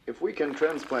Mellon. If we can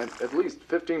transplant at least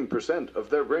 15% of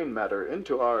their brain matter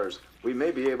into ours, we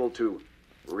may be able to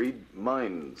read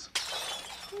minds.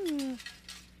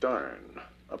 Darn,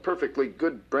 a perfectly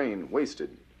good brain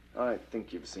wasted. I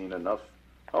think you've seen enough.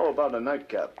 How about a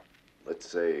nightcap? Let's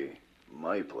say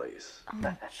my place.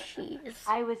 Oh, jeez.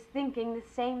 I was thinking the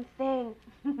same thing,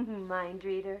 mind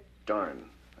reader. Darn,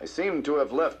 I seem to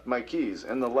have left my keys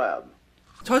in the lab.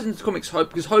 Ties into comics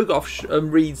because Hogarth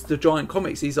reads the giant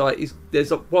comics. There's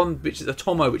like one which is a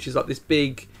Tomo, which is like this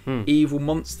big evil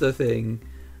monster thing,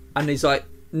 and he's like,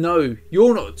 no,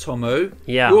 you're not a Tomo.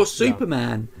 Yeah, you're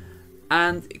Superman.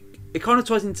 And it kind of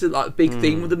ties into like a big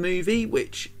theme of the movie,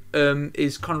 which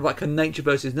is kind of like a nature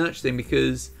versus nurture thing,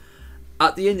 because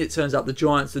at the end it turns out the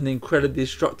giant's an incredibly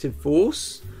destructive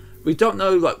force. We don't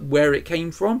know like where it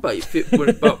came from, but he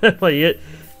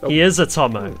is a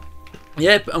Tomo.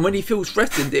 Yeah, and when he feels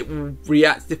threatened, it will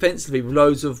react defensively with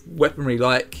loads of weaponry,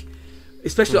 like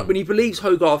especially like when he believes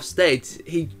Hogarth's dead,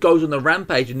 he goes on a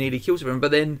rampage and nearly kills everyone,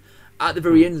 but then at the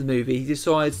very end of the movie, he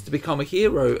decides to become a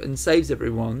hero and saves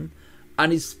everyone.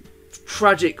 And his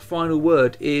tragic final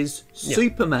word is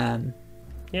Superman.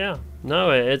 Yeah,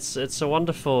 no, it's a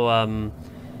wonderful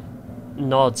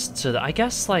nod to I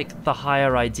guess like the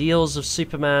higher ideals of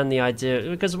Superman. The idea,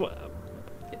 because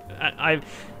I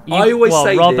always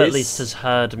say Rob at least has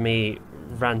heard me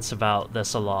rant about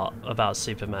this a lot about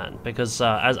Superman, because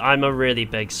as I'm a really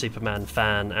big Superman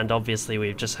fan, and obviously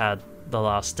we've just had the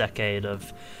last decade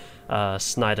of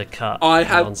Snyder Cut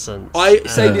nonsense. I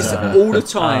say this all the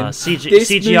time.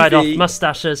 CGI'd off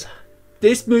mustaches.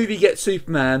 This movie gets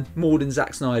Superman more than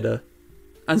Zack Snyder,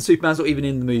 and Superman's not even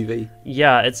in the movie.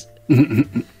 Yeah,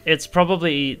 it's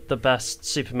probably the best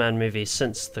Superman movie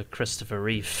since the Christopher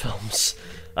Reeve films.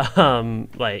 I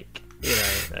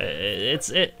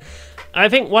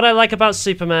think what I like about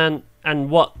Superman, and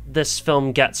what this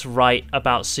film gets right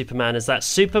about Superman, is that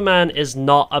Superman is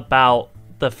not about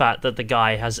the fact that the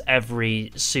guy has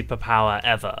every superpower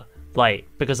ever, like,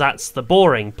 because that's the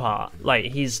boring part. Like,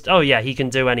 he can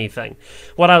do anything.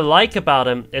 What I like about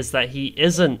him is that he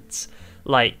isn't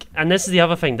Like, and this is the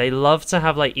other thing, they love to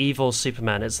have like evil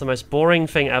Superman. It's the most boring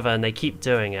thing ever, and they keep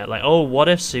doing it. Like, oh, what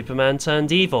if Superman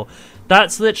turned evil?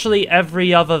 That's literally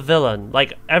every other villain.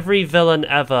 Like, every villain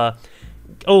ever,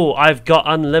 oh, I've got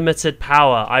unlimited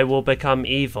power, I will become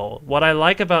evil. What I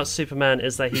like about Superman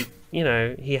is that he, you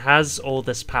know, he has all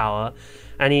this power,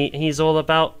 and he's all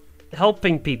about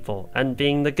helping people and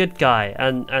being the good guy,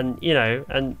 and you know,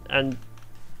 and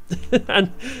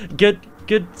and good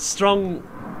strong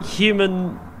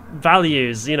human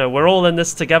values. You know, we're all in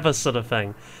this together, sort of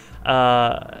thing.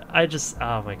 I just,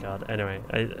 oh my god. Anyway,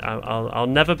 I'll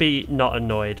never be not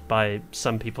annoyed by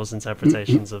some people's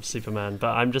interpretations of Superman,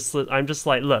 but I'm just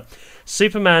like, look,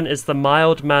 Superman is the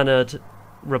mild-mannered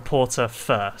reporter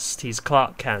first. He's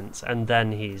Clark Kent, and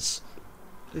then he's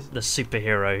the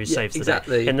superhero who saves the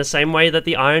day. In the same way that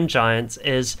the Iron Giant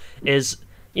is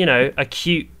you know, a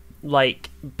cute, like,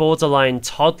 borderline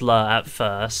toddler at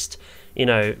first, you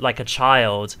know, like a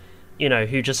child, you know,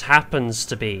 who just happens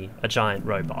to be a giant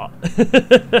robot.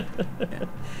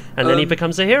 And then he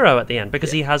becomes a hero at the end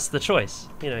because he has the choice.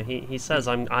 You know, he says,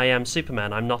 I am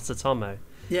Superman, I'm not a Tomo.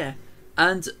 Yeah.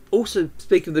 And also,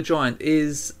 speaking of the giant,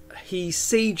 is he's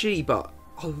CG, but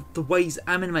the way he's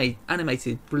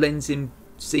animated blends in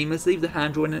seamlessly with the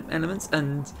hand-drawn elements,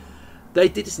 and they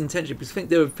did this intentionally because I think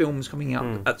there were films coming out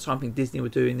at the time, I think Disney were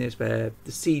doing this, where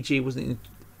the CG wasn't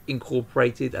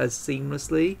incorporated as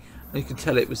seamlessly, and you could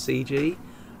tell it was CG.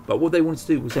 But what they wanted to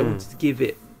do was they wanted to give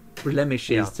it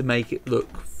blemishes to make it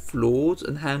look flawed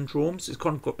and hand-drawn, so it's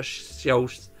kind of got a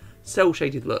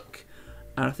cel-shaded look.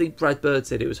 And I think Brad Bird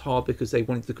said it was hard because they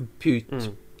wanted the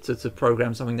computer to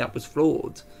program something that was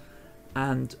flawed.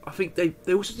 And I think they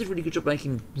also did a really good job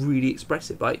making really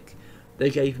expressive. Like, they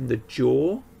gave him the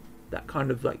jaw that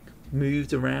kind of like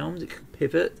moved around, it could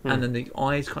pivot, and then the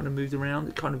eyes kind of moved around.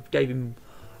 It kind of gave him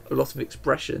a lot of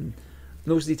expression.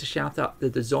 And also need to shout out the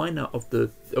designer of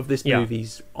this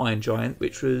movie's Iron Giant,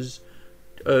 which was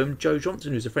Joe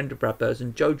Johnston, who's a friend of Brad Bird's.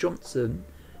 And Joe Johnston,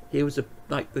 he was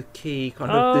the key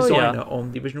kind of designer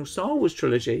on the original Star Wars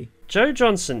trilogy. Joe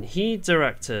Johnston, he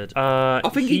directed. I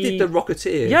think he did The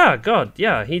Rocketeer. Yeah, God,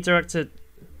 yeah, he directed.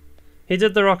 He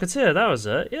did The Rocketeer. That was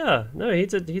it. Yeah, no, he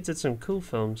did some cool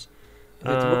films. He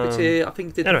did The Rocketeer. I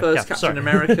think he did the first Captain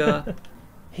America.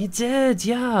 He did,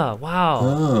 yeah. Wow.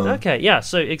 Oh. Okay, yeah.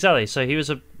 So exactly. So he was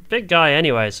a big guy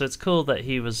anyway. So it's cool that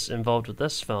he was involved with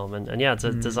this film and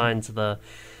designed the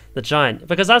giant,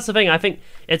 because that's the thing. I think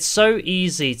it's so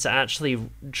easy to actually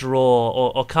draw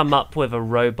or come up with a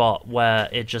robot where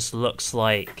it just looks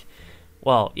like,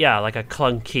 well, yeah, like a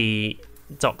clunky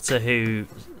Doctor Who,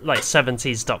 like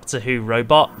 70s Doctor Who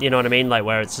robot. You know what I mean? Like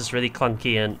where it's just really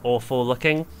clunky and awful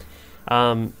looking.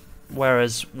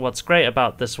 Whereas what's great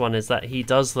about this one is that he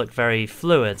does look very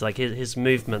fluid, like his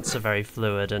movements are very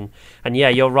fluid, and yeah,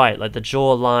 you're right, like the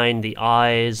jawline, the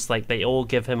eyes, like they all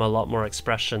give him a lot more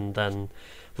expression than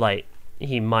like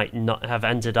he might not have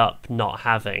ended up not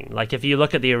having. Like if you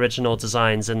look at the original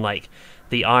designs in like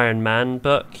the Iron Man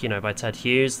book, you know, by Ted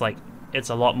Hughes, like it's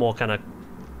a lot more kind of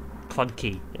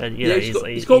clunky. You know, he's got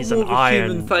he's more an of a Iron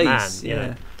human face, Man, you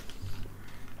know?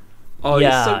 Oh,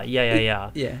 yeah.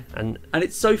 And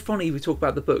it's so funny we talk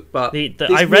about the book, but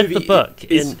I read the book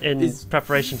in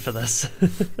preparation for this.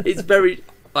 It's very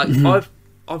like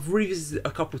I've revisited it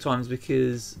a couple of times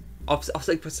because I've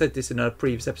said this in a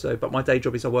previous episode, but my day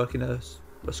job is I work in a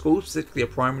school, specifically a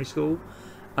primary school,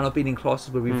 and I've been in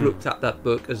classes where we've looked at that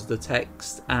book as the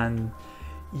text, and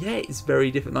yeah, it's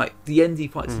very different. Like the end, he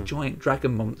fights a giant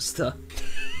dragon monster.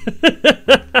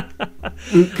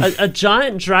 a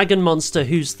giant dragon monster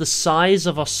who's the size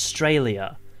of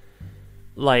Australia.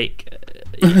 Like,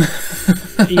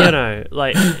 you know,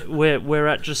 like we're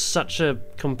at just such a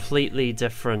completely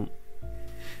different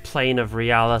plane of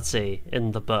reality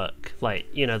in the book. Like,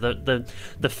 you know,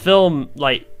 the film,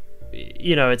 like,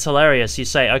 you know, it's hilarious. You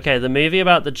say, okay, the movie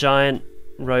about the giant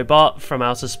robot from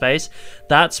outer space,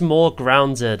 that's more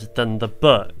grounded than the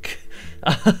book.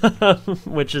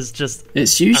 Which is just,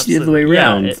 it's usually the other way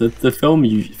around. The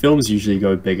films usually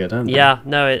go bigger, don't they? Yeah,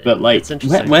 no, but like, it's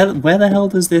interesting. Where the hell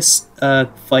does this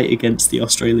fight against the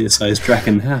Australia-sized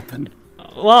dragon happen?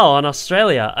 Well, in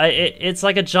Australia, it's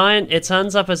like a giant. It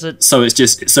turns up as a. So it's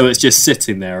just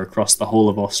sitting there across the whole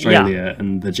of Australia,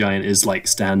 and the giant is like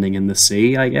standing in the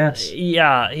sea, I guess.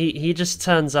 Yeah, he just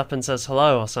turns up and says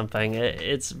hello or something.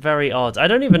 It's very odd. I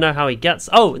don't even know how he gets.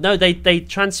 Oh no, they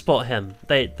transport him.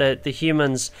 The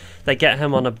humans, they get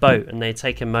him on a boat and they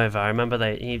take him over. I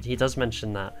remember he does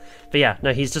mention that. But yeah,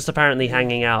 no, he's just apparently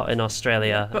hanging out in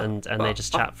Australia, and they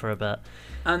just chat for a bit.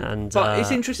 But it's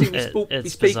interesting. We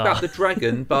speak about the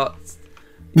dragon, but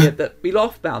that we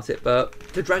laugh about it, but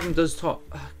the dragon does talk.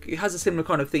 It has a similar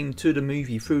kind of theme to the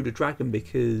movie Through the Dragon,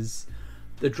 because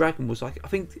the dragon was like, I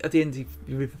think at the end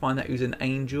you find that he was an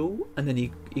angel, and then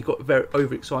he got very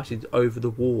overexcited over the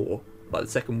war, like the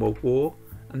Second World War,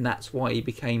 and that's why he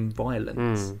became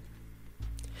violent.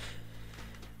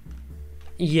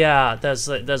 Yeah, there's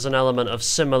an element of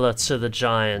similar to the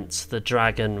giant. The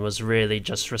dragon was really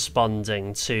just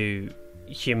responding to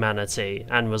humanity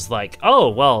and was like, oh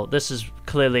well, this is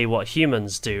clearly what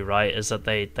humans do, right? Is that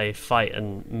they fight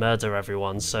and murder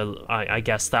everyone, so I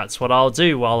guess that's what I'll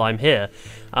do while I'm here.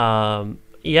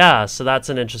 Yeah, so that's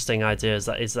an interesting idea, is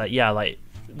that yeah, like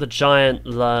the giant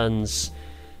learns,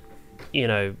 you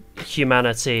know,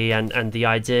 humanity and the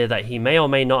idea that he may or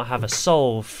may not have a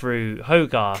soul through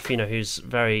Hogarth, you know, who's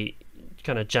very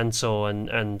kind of gentle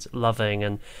and loving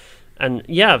and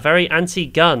yeah, very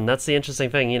anti-gun. That's the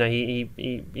interesting thing. You know, he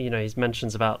you know, he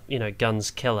mentions about, you know, guns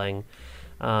killing,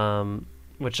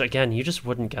 which again you just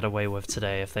wouldn't get away with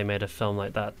today if they made a film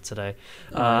like that today,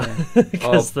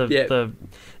 because it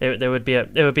would be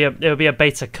a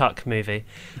beta cuck movie.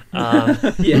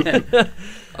 But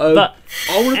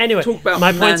anyway,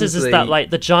 my point is that like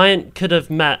the giant could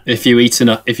have met. If you eat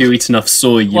enough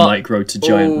soy, you might grow to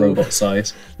giant robot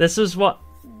size. This was what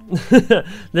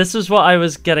I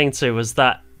was getting to, was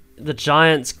that the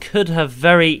giants could have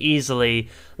very easily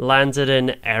landed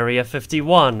in Area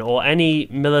 51 or any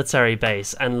military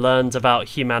base and learned about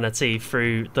humanity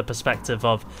through the perspective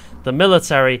of the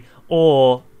military,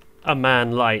 or a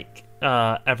man like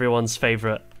everyone's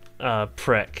favorite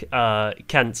prick,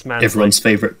 Kent Mansley. Everyone's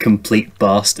favorite complete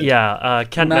bastard. Yeah,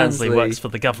 Kent Mansley works for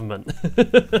the government.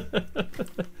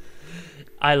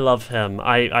 I love him.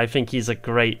 I think he's a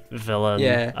great villain.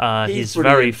 Yeah, he's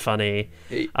very funny.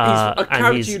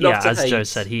 And he's, as Joe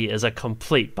said, he is a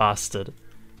complete bastard.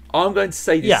 I'm going to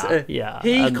say this. He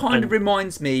kind of and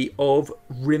reminds me of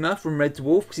Rimmer from Red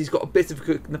Dwarf, because he's got a bit of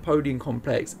a Napoleon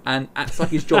complex and acts like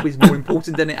his job is more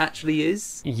important than it actually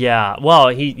is. Yeah, well,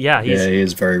 he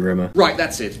is very Rimmer. Right,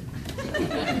 that's it.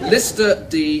 Lister,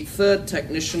 the third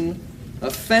technician,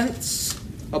 offence,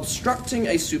 obstructing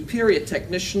a superior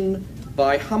technician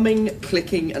by humming,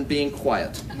 clicking, and being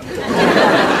quiet.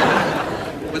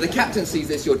 When the captain sees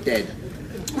this, you're dead.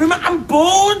 Remember, I'm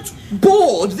bored!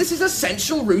 Bored? This is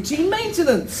essential routine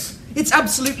maintenance. It's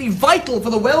absolutely vital for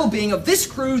the well-being of this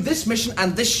crew, this mission,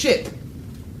 and this ship.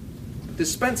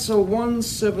 Dispenser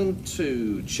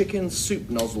 172, chicken soup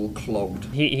nozzle clogged.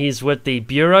 He's with the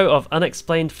Bureau of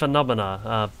Unexplained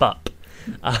Phenomena, BUP.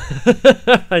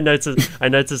 I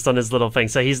noticed on his little thing.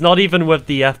 So he's not even with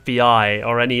the FBI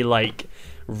or any like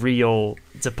real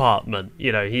department,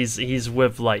 you know. He's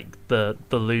with like the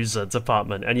loser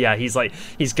department, and yeah, he's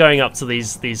going up to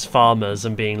these farmers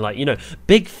and being like, you know,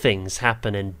 big things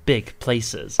happen in big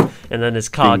places, and then his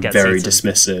car gets very eaten.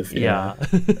 Dismissive. Yeah.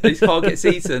 His car gets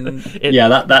eaten.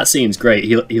 That scene's great.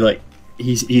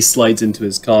 He slides into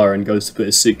his car and goes to put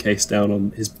his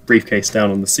briefcase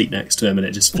down on the seat next to him, and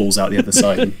it just falls out the other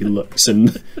side, and he looks,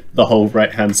 and the whole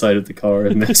right hand side of the car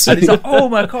is missing. And he's like, oh,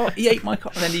 my car, he ate my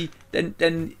car. And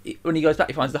then when he goes back,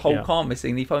 he finds the whole car missing,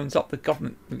 and he phones up the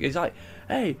government. He's like,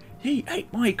 hey, he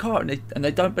ate my car, and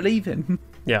they don't believe him.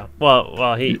 Yeah,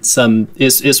 well he...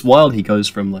 It's wild. He goes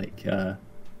from like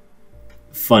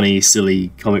funny, silly,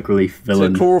 comic relief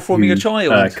villain to chloroforming a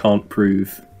child. Can't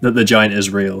prove that the giant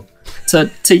is real. To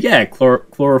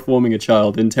chloroforming a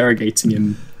child, interrogating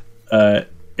him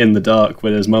in the dark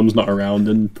when his mum's not around,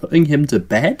 and putting him to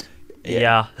bed.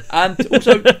 Yeah, and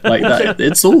also like that.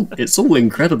 It's all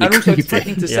incredibly and also creepy.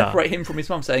 threatening to separate him from his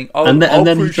mum, saying, "Oh, and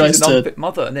then he tries she's an to unfit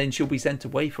mother, and then she'll be sent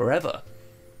away forever."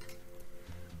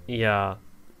 Yeah.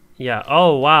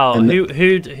 Oh wow. And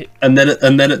and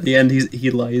then at the end he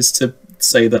lies to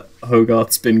say that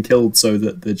Hogarth's been killed so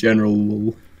that the general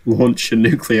will launch a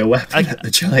nuclear weapon at the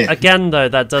giant. Again, though,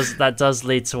 that does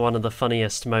lead to one of the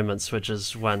funniest moments, which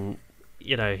is when,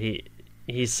 you know, he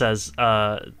says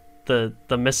the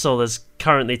missile is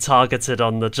currently targeted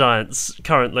on the giant's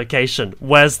current location.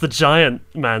 Where's the giant,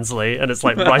 Mansley? And it's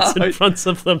like right in front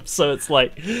of them. So it's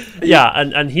like, yeah,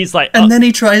 and he's like, and then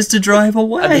he tries to drive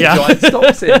away. And the giant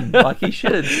stops him like he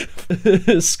should.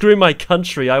 Screw my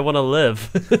country, I want to live.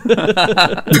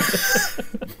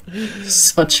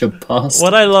 Such a bastard.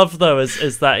 What I love though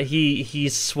is that he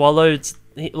swallowed,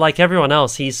 like everyone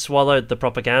else, he swallowed the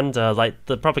propaganda, like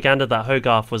the propaganda that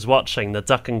Hogarth was watching, the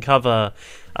duck and cover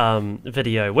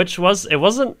video, which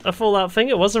wasn't a full-out thing,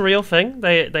 it was a real thing.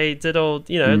 They did all,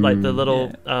 you know, like the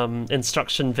little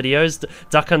instruction videos,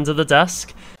 duck under the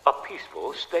desk. A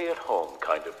peaceful stay-at-home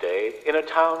kind of day in a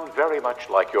town very much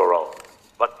like your own.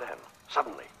 But then,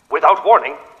 suddenly, without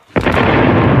warning...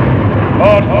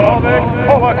 Atomic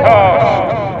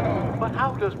Holocaust! But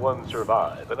how does one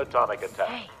survive an atomic attack?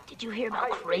 Hey, did you hear about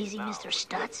crazy Mr.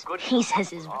 Stutz? He says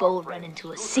his boat ran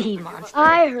into a sea monster.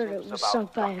 I heard it was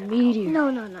sunk by a meteor.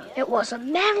 No. It was a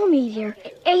metal meteor.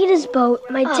 It ate his boat.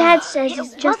 My dad says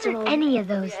it's just an old... any of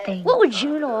those things. What would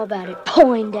you know about it,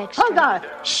 Poindexter? Hogarth!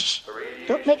 Shh!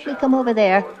 Don't make me come over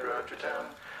there.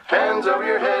 Hands over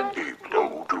your head, deep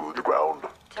low to the ground.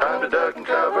 Time to duck and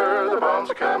cover, the bombs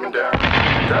are coming down.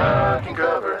 Duck and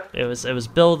cover. It was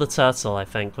Bill the Turtle, I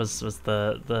think, was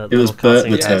the It was Bert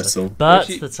the Turtle. Bert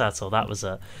the Turtle, that was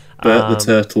it. Bert the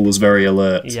Turtle was very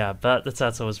alert. Yeah, Bert the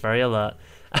Turtle was very alert.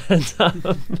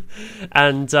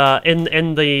 And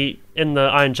in the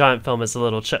Iron Giant film, it's a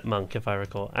little chipmunk, if I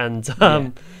recall.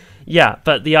 And yeah,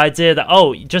 but the idea that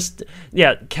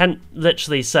Kent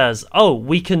literally says,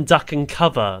 we can duck and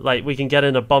cover, like we can get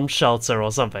in a bomb shelter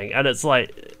or something, and it's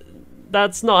like,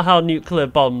 that's not how nuclear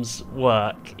bombs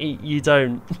work. You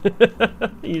don't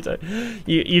you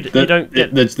don't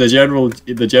get the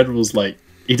general's like,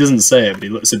 he doesn't say it, but he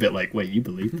looks a bit like, wait, you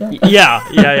believe that?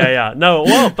 Yeah. No,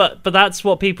 well, but that's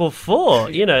what people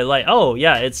thought, like,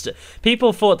 it's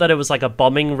people thought that it was like a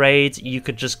bombing raid. You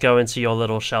could just go into your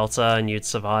little shelter and you'd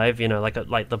survive, like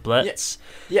the Blitz.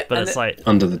 Yeah, but it's like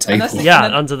under the table.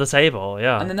 Under the table.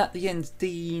 Yeah. And then at the end,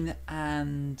 Dean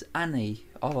and Annie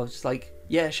are just like,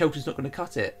 shelter's not going to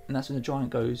cut it, and that's when the giant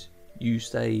goes, "You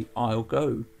stay, I'll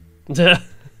go."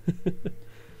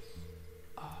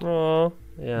 Oh,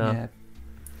 yeah.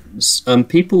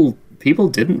 People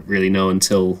didn't really know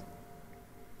until,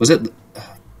 was it?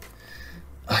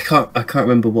 I can't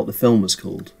remember what the film was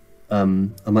called. I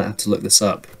might have to look this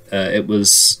up. It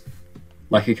was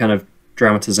like a kind of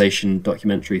dramatization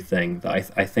documentary thing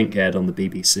that I think aired on the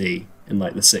BBC in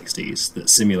like the 60s that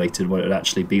simulated what it would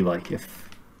actually be like if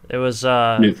it was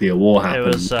nuclear war happened.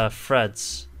 It was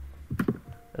Threads,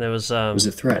 and it was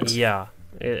it Threads? Yeah,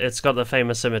 it's got the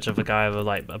famous image of a guy with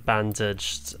like a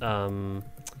bandaged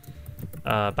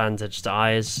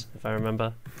eyes, if I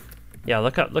remember. Yeah,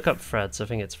 look up Threads. I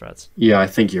think it's Threads. Yeah, I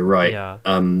think you're right. Yeah.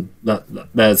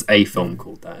 There's a film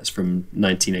called that. It's from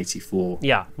 1984.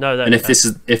 Yeah. No. And if this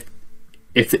is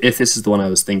the one I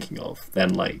was thinking of,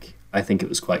 then like I think it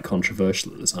was quite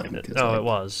controversial at the time. It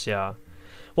was. Yeah.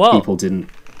 Well, people didn't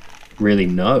really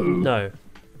know. No.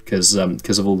 Because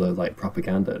of all the like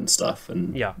propaganda and stuff,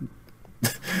 and yeah.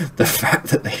 The fact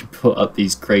that they put up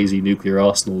these crazy nuclear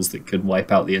arsenals that could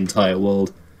wipe out the entire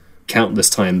world countless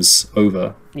times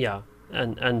over. Yeah,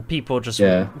 and people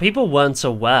people weren't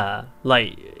aware.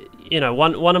 Like,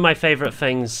 one of my favorite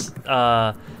things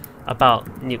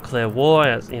about nuclear war,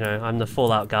 I'm the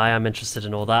Fallout guy. I'm interested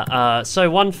in all that.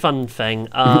 So one fun thing,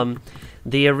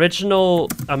 the original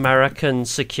American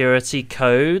security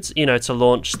code, to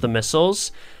launch the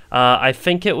missiles, I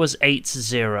think it was 8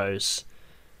 zeros.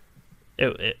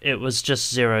 It was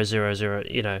just 000,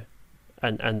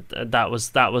 and that was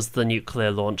the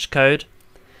nuclear launch code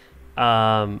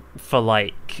for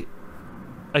like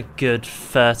a good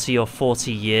 30 or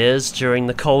 40 years during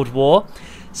the Cold War.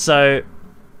 So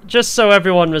just so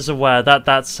everyone was aware,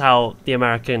 that's how the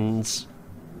Americans,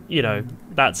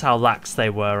 that's how lax they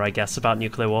were, I guess, about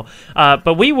nuclear war.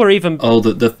 But we were even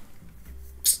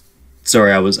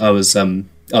sorry, I was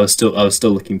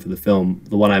still looking for the film.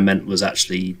 The one I meant was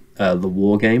actually The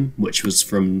War Game, which was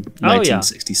from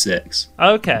 1966.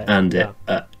 Okay. And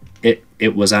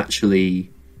it was actually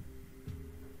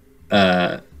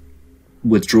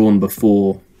withdrawn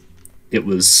before it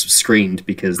was screened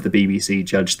because the BBC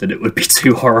judged that it would be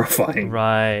too horrifying.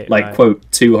 Right.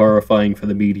 Quote, too horrifying for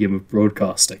the medium of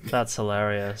broadcasting. That's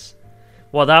hilarious.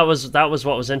 Well, that was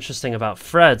what was interesting about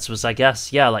Threads was, I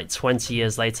guess, like 20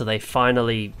 years later they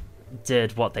finally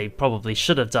did what they probably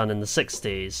should have done in the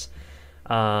 60s,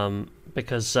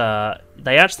 because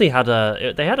they actually had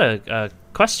a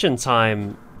question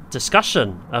time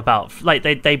discussion about, like,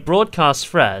 they broadcast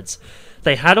Threads,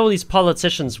 they had all these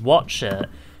politicians watch it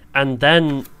and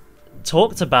then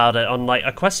talked about it on like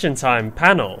a question time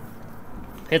panel.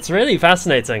 It's really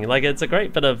fascinating. Like, it's a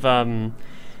great bit of kind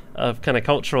of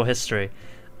cultural history.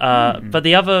 But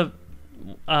the other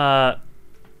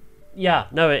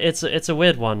it's a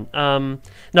weird one.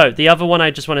 The other one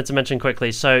I just wanted to mention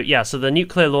quickly. So the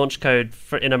nuclear launch code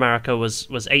in America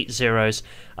was 8 zeros.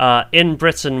 In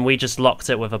Britain, we just locked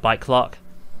it with a bike lock.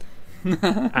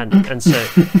 and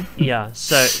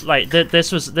so like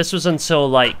this was until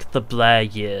like the Blair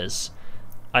years,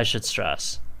 I should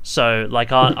stress. So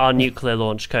like our nuclear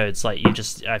launch codes, like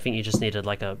I think you just needed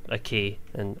like a key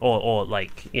or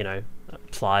like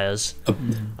pliers.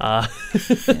 A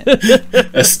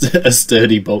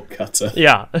sturdy bolt cutter.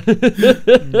 Yeah.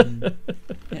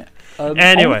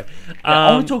 Anyway,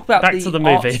 I want to talk about back the to the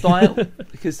art movie. style,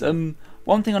 because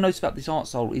one thing I noticed about this art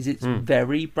style is it's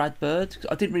very Brad Bird.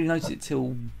 I didn't really notice it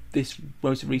till this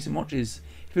most recent watches.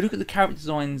 If you look at the character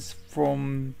designs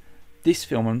from this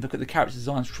film and look at the character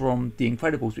designs from The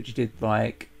Incredibles, which he did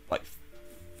like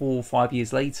 4 or 5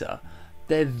 years later,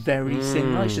 they're very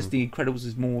similar. It's just The Incredibles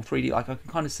is more 3D. Like I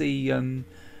can kind of see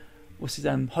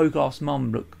Hogarth's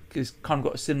mum has kind of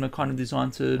got a similar kind of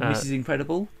design to Mrs.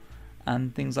 Incredible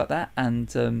and things like that.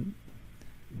 And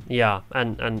yeah,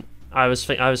 and I was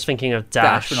thinking of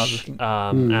Dash, when I was looking.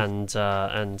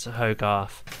 and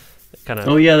Hogarth. Kind of.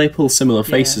 Oh yeah, they pull similar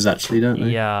faces actually, don't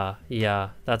they? Yeah,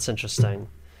 that's interesting.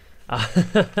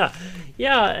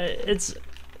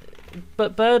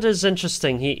 But Bird is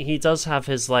interesting. He does have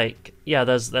his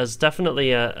there's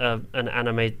definitely an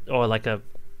anime or like a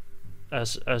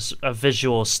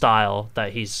visual style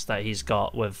that he's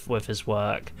got with his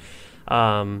work,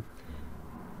 and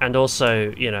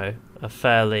also a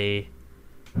fairly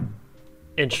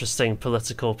interesting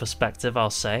political perspective, I'll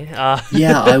say.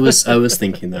 Yeah, I was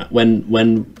thinking that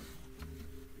when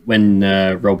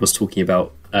Rob was talking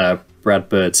about Brad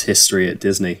Bird's history at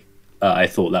Disney, I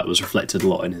thought that was reflected a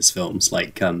lot in his films.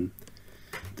 Like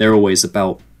they're always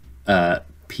about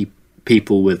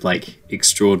people with like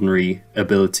extraordinary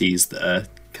abilities that are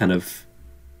kind of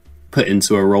put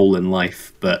into a role in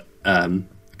life, but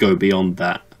go beyond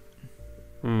that.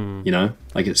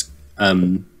 Like it's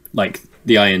like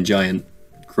the Iron Giant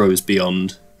grows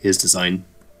beyond his design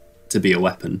to be a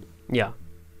weapon. Yeah.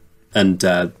 And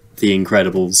The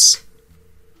Incredibles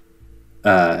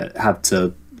had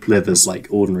to live as like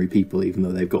ordinary people, even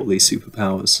though they've got these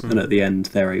superpowers. And at the end,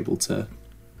 they're able to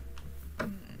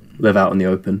live out in the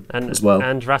open as well.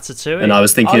 And Ratatouille. And I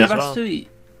was thinking, Ratatouille.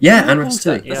 Yeah, and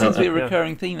Ratatouille. That seems to be a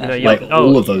recurring theme. Like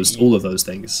all of those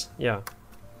things. Yeah.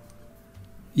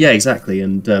 Yeah, exactly.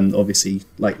 And obviously,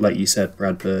 like you said,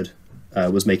 Brad Bird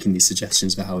was making these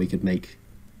suggestions about how he could make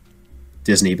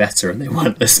Disney better, and they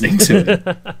weren't listening to it.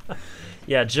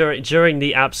 Yeah, during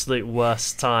the absolute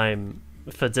worst time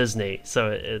for Disney,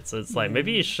 so it's like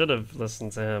maybe you should have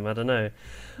listened to him. I don't know.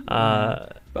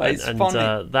 But it's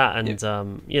funny.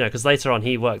 Because later on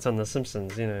he worked on The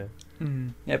Simpsons. Yeah,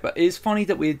 but it's funny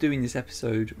that we're doing this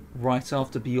episode right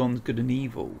after Beyond Good and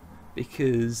Evil,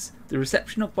 because the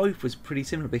reception of both was pretty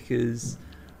similar. Because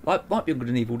like Beyond Good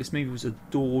and Evil, this movie was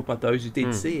adored by those who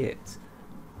did see it,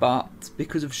 but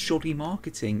because of shoddy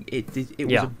marketing, it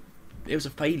was a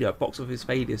failure, a box office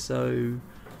failure. So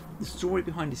the story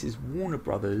behind this is Warner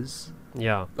Brothers.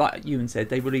 Yeah, like Ewan said,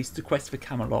 they released The Quest for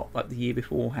Camelot like the year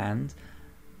beforehand.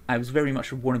 And it was very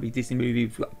much a wannabe Disney movie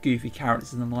with like goofy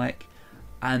characters and the like.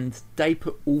 And they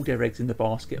put all their eggs in the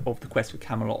basket of The Quest for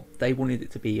Camelot. They wanted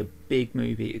it to be a big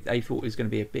movie. They thought it was going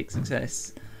to be a big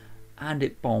success, and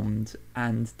it bombed.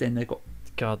 And then they got...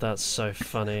 God, that's so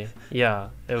funny. Yeah,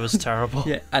 it was terrible.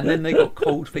 Yeah, and then they got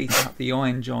cold feet about The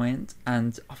Iron Giant,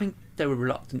 and I think they were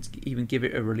reluctant to even give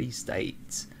it a release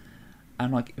date.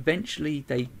 And like eventually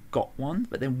they got one,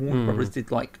 but then Warner Brothers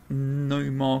did like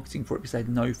no marketing for it because they had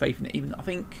no faith in it. Even I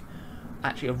think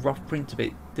actually a rough print of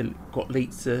it got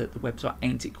leaked to the website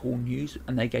Ain't It Cool News,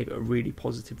 and they gave it a really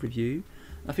positive review.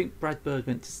 I think Brad Bird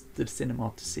went to the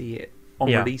cinema to see it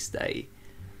on release day,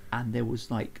 and there was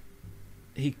like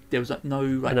no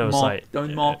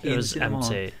marking. It was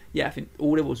empty. Yeah, I think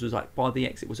all there was like by the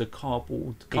exit was a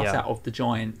cardboard cutout of the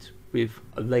giant with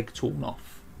a leg torn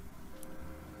off.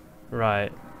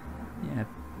 Right.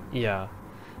 Yeah.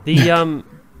 The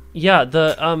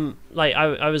like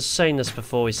I was saying this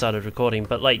before we started recording,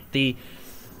 but like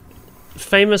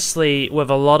famously with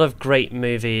a lot of great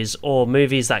movies or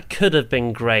movies that could have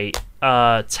been great,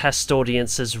 test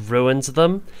audiences ruined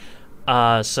them.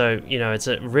 So it's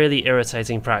a really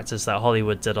irritating practice that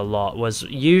Hollywood did a lot. Was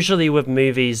usually with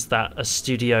movies that a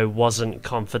studio wasn't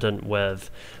confident with,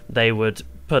 they would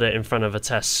put it in front of a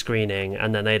test screening,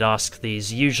 and then they'd ask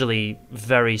these usually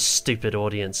very stupid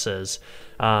audiences.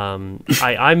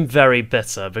 I'm very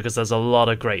bitter because there's a lot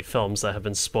of great films that have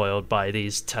been spoiled by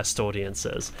these test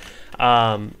audiences,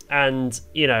 and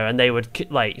they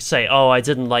would like say, "Oh, I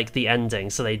didn't like the ending,"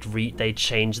 so they'd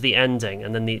change the ending,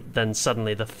 and then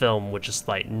suddenly the film would just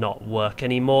like not work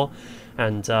anymore.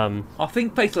 And I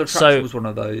think Fatal Attraction was one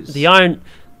of those.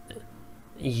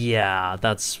 Yeah,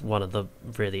 that's one of the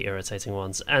really irritating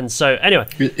ones. And so, anyway,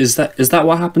 is that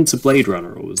what happened to Blade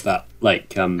Runner, or was that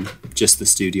like just the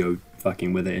studio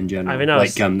fucking with it in general? I mean,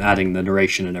 adding the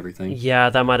narration and everything.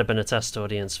 Yeah, that might have been a test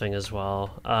audience thing as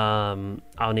well.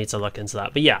 I'll need to look into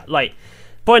that. But yeah, like,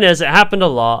 point is, it happened a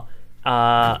lot.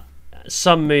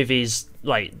 some movies,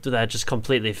 like, they're just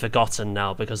completely forgotten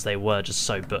now because they were just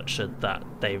so butchered that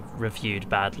they reviewed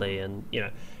badly, and, you know.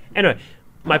 Anyway,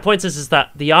 my point is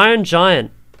that The Iron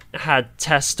Giant had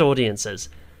test audiences,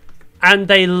 and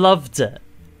they loved it.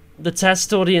 The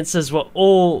test audiences were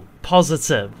all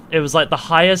positive. It was like the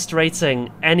highest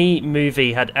rating any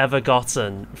movie had ever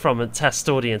gotten from a test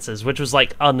audiences, which was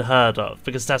like unheard of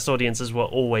because test audiences were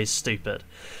always stupid.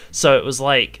 So it was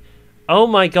like, oh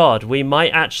my god, we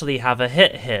might actually have a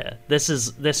hit here.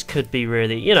 This could be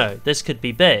really, you know, this could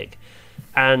be big.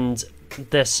 And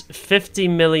this $50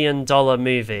 million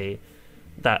movie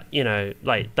that, you know,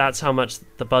 like, that's how much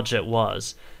the budget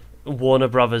was. Warner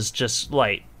Brothers just,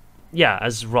 like, yeah,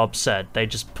 as Rob said, they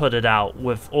just put it out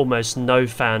with almost no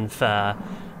fanfare,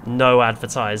 no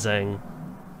advertising,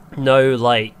 no,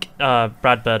 like,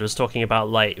 Brad Bird was talking about,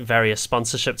 like, various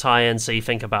sponsorship tie-ins, so you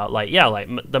think about, like, yeah, like,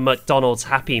 the McDonald's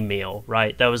Happy Meal,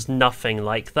 right? There was nothing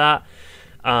like that.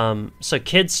 So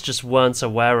kids just weren't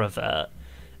aware of it,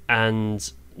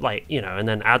 and, like, you know, and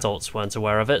then adults weren't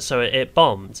aware of it, so it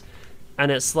bombed.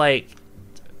 And it's like,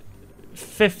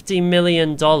 $50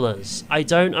 million. I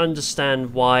don't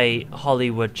understand why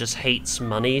Hollywood just hates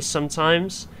money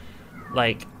sometimes.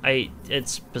 Like,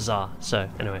 it's bizarre. So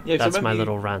anyway, yeah, that's my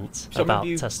little rant about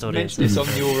test audiences. You mentioned this on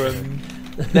your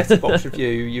Letterboxd review.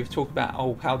 You've talked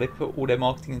about how they put all their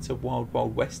marketing into Wild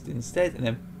Wild West instead, and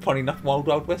then funny enough, Wild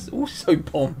Wild West also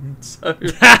bombed. So.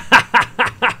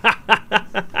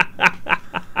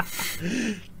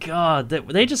 God,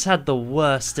 they just had the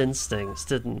worst instincts,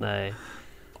 didn't they?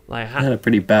 Like, I had a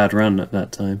pretty bad run at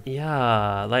that time.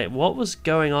 Yeah, like, what was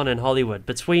going on in Hollywood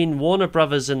between Warner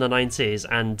Brothers in the 90s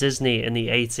and Disney in the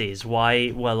 80s?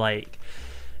 Why were, like,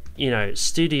 you know,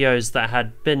 studios that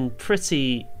had been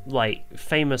pretty, like,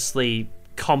 famously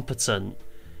competent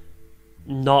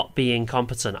not being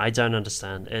competent? I don't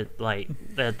understand it. Like,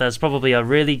 there's probably a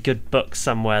really good book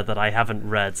somewhere that I haven't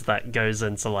read that goes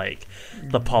into, like,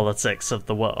 the politics of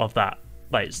that,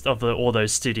 like, of all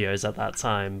those studios at that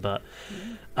time, but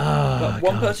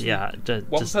it's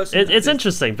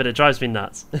interesting, but it drives me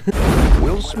nuts.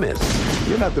 Will Smith,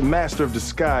 you're not the master of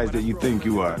disguise that you think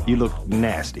you are. You look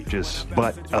nasty, just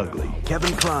butt ugly.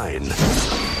 Kevin Kline.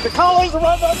 The collars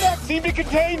around our neck seem to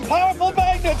contain powerful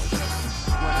magnets.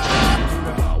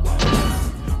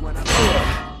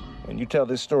 When you tell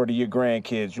this story to your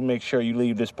grandkids, you make sure you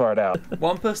leave this part out.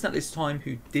 One person at this time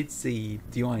who did see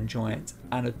The Iron Giant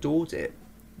and adored it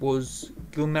was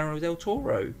Guillermo del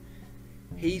Toro.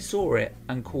 He saw it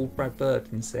and called Brad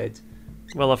Bird and said,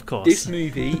 well, of course, this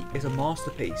movie is a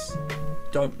masterpiece.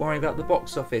 Don't worry about the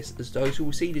box office, as those who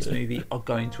will see this movie are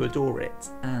going to adore it.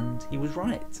 And he was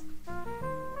right.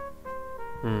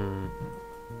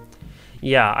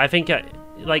 Yeah, I think,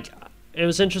 like, it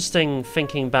was interesting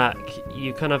thinking back.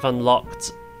 You kind of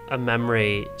unlocked a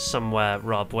memory somewhere,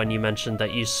 Rob, when you mentioned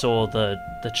that you saw the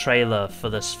trailer for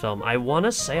this film. I want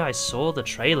to say I saw the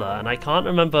trailer, and I can't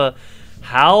remember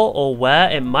how or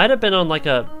where. It might have been on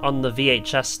on the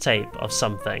VHS tape of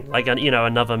something, like, you know,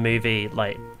 another movie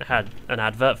like had an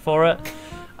advert for it.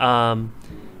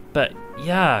 But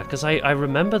yeah, because I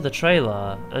remember the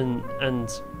trailer,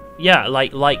 and yeah,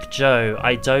 like Joe,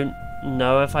 I don't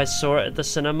know if I saw it at the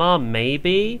cinema.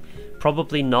 Maybe,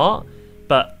 probably not.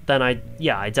 But then I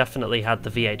definitely had the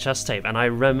VHS tape, and I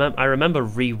remember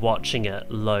rewatching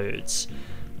it loads.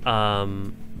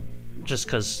 Just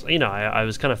because, you know, I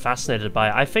was kind of fascinated by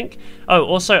it. I think... Oh,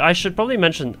 also, I should probably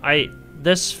mention,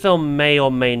 this film may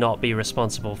or may not be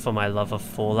responsible for my love of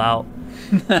Fallout.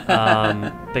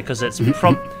 Because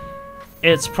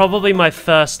it's probably my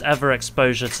first ever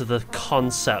exposure to the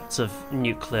concept of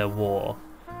nuclear war.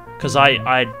 Because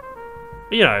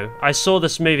you know, I saw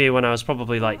this movie when I was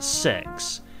probably like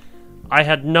 6. I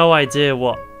had no idea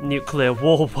what nuclear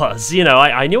war was. You know,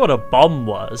 I knew what a bomb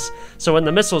was. So when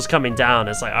the missile's coming down,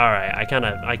 it's like, all right, I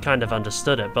kind of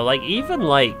understood it. But like, even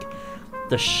like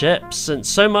the ships, and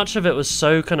so much of it was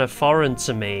so kind of foreign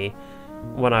to me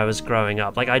when I was growing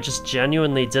up. Like, I just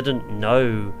genuinely didn't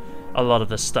know a lot of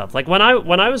this stuff. Like, when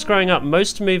I was growing up,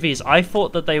 most movies, I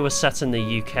thought that they were set in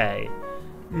the UK.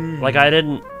 Like, I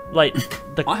didn't like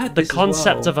the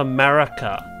concept of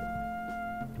America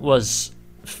was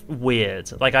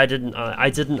weird. Like, I didn't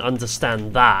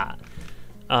understand that,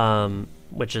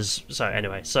 which is so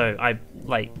anyway. So I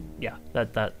like, yeah,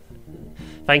 that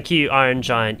thank you, Iron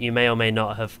Giant. You may or may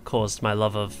not have caused my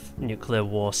love of nuclear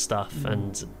war stuff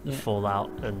and Fallout,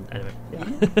 and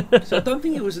anyway. So I don't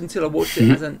think it was until I watched it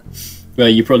as an... Well,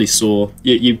 you probably saw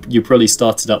you probably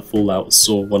started up Fallout,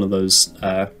 saw one of those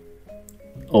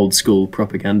old school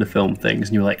propaganda film things,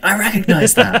 and you were like, I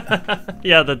recognise that.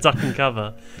 Yeah, the duck and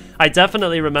cover. I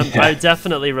definitely remember. Yeah. I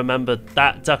definitely remembered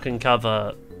that duck and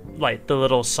cover, like the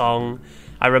little song.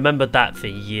 I remembered that for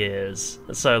years.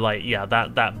 So like, yeah,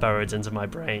 that burrowed into my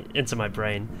brain.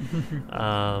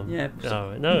 Yeah.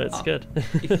 No, it's good.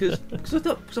 Because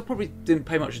I probably didn't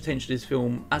pay much attention to this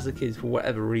film as a kid for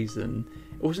whatever reason.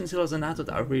 It wasn't until I was an adult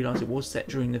that I realised it was set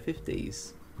during the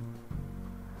 50s.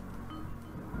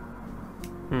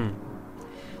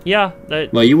 Yeah.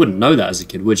 Well, you wouldn't know that as a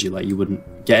kid, would you? Like, you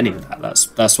wouldn't get any of that.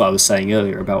 That's what I was saying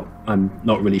earlier about I'm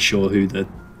not really sure who the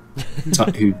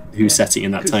who setting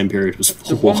in that time period was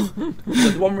for.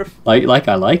 Like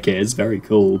I like it. It's very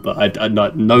cool, but I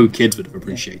no kids would have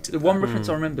appreciated. The one reference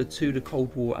I remember to the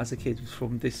Cold War as a kid was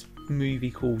from this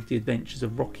movie called The Adventures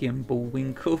of Rocky and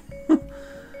Bullwinkle.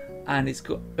 And it's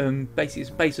got basically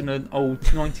it's based on an old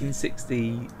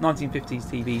 1950s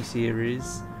TV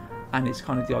series, and it's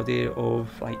kind of the idea of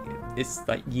like it's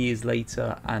like years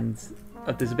later, and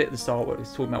there's a bit at the start where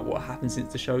it's talking about what happened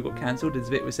since the show got cancelled. There's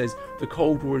a bit where it says the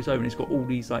Cold War is over, and it's got all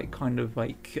these like kind of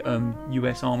like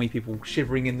US Army people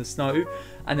shivering in the snow,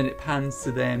 and then it pans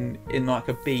to them in like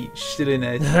a beach, still in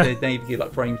their navy gear,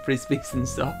 like throwing frisbees and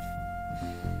stuff.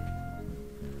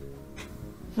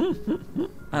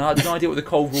 And I had no idea what the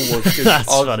Cold War was because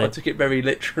I took it very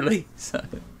literally. So.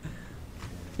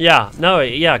 Yeah,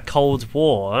 Cold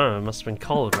War. Oh, it must have been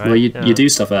cold, right? Well, you do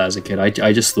stuff like that as a kid.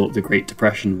 I just thought the Great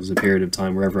Depression was a period of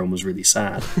time where everyone was really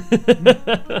sad.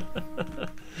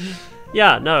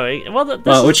 Yeah, no.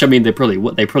 Which I mean, they probably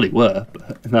were,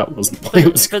 but that wasn't why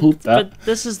it was called that. But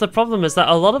this is the problem: is that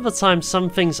a lot of the time, some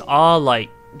things are like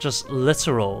just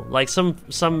literal. Like some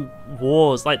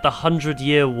wars, like the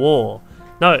 100-Year War.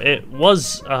 No, it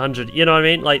was 100. You know what I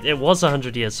mean? Like it was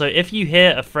 100 years. So if you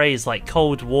hear a phrase like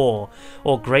Cold War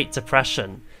or Great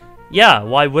Depression, yeah,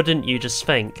 why wouldn't you just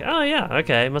think, oh yeah,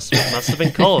 okay, must have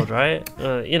been cold, right?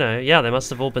 Yeah, they must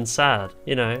have all been sad.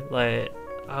 Like,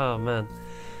 oh man,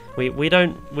 we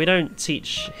don't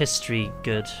teach history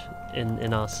good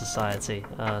in our society,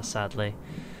 sadly.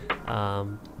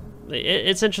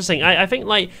 It's interesting. I think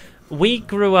like. We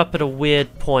grew up at a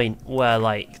weird point where,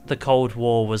 like, the Cold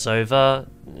War was over,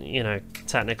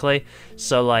 technically.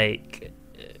 So, like,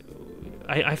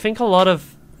 I think a lot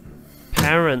of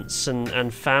parents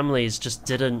and families just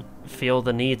didn't feel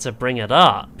the need to bring it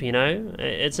up,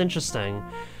 It's interesting.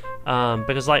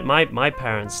 Because, like, my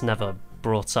parents never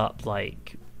brought up,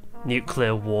 like,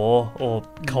 nuclear war or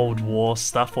Cold War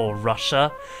stuff or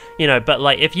Russia, but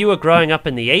like if you were growing up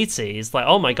in the 80s, like,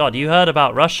 oh my god, you heard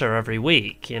about Russia every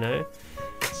week,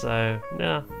 so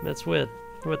yeah, it's weird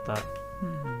with that.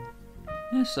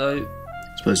 Yeah, so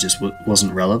I suppose just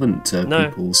wasn't relevant to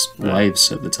people's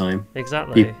lives at the time.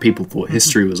 Exactly. People thought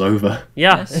history was over.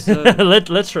 Yeah,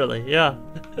 literally, yeah.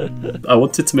 I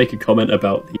wanted to make a comment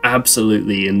about the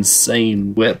absolutely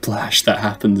insane whiplash that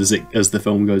happened as the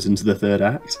film goes into the third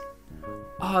act.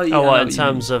 Oh, yeah. In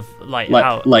terms of like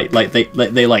how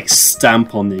they like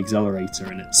stamp on the accelerator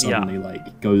and it suddenly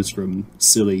like goes from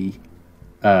silly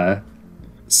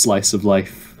slice of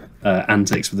life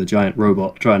antics with a giant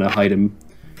robot trying to hide him,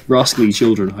 rascally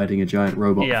children hiding a giant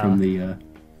robot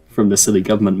from the silly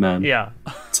government man,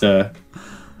 to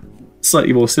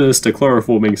slightly more sinister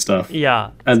chloroforming stuff.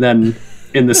 Yeah, and then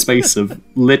in the space of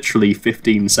literally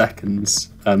 15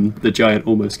 seconds, the giant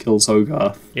almost kills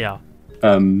Hogarth. Yeah.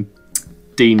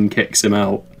 Dean kicks him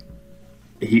out.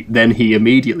 He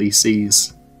immediately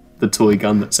sees the toy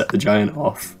gun that set the giant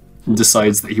off and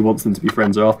decides that he wants them to be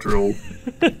friends after all.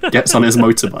 Gets on his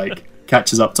motorbike,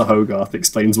 catches up to Hogarth,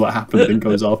 explains what happened, and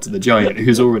goes after the giant,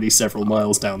 who's already several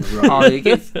miles down the road.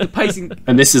 The pacing,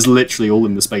 and this is literally all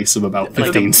in the space of about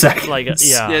 15 seconds.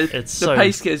 It's the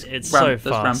pace gets so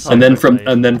fast. And then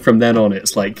from then on,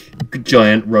 it's like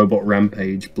giant robot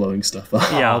rampage blowing stuff up.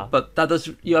 Yeah, but that does.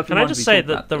 You have to. Can I just say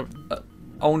that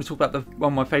I want to talk about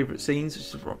one of my favourite scenes, which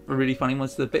is a really funny one.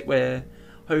 It's the bit where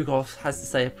Hogarth has to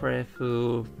say a prayer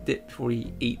for Dip before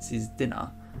he eats his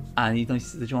dinner, and he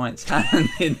notices the giant's hand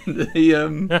in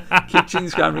the kitchen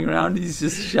scrambling around. He's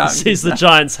just shouting. Sees the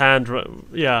giant's hand.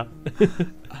 Yeah.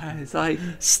 It's like,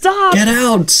 stop! Get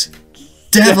out,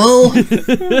 devil!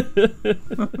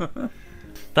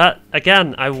 That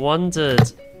again, I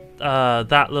wondered.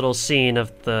 That little scene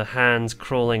of the hand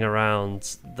crawling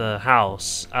around the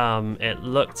house, it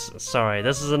looked... Sorry,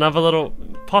 this is another little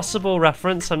possible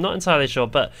reference, I'm not entirely sure,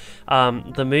 but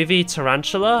the movie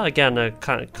Tarantula, again, a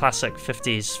kind of classic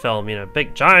 50s film,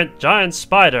 big giant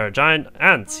spider, giant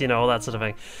ant, all that sort of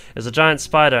thing. There's a giant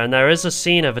spider, and there is a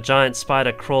scene of a giant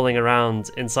spider crawling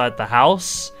around inside the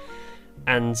house,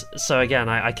 and so again,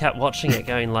 I kept watching it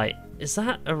going like, is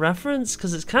that a reference?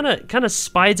 Because it's kind of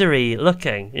spidery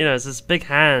looking. You know, it's this big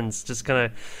hands just kind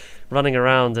of running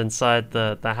around inside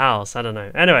the house. I don't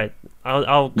know. Anyway,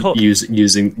 I'll call...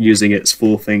 using its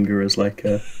forefinger as like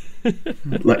a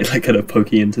like kind of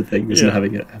poking into things and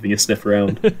having a sniff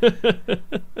around.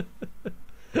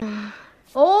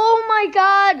 Oh my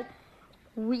God!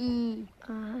 We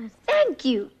thank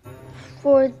you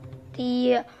for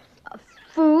the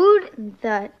food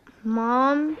that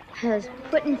Mom has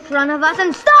put in front of us,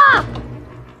 and stop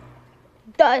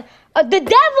the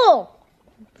devil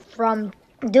from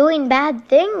doing bad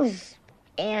things,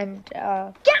 and get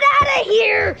out of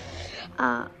here,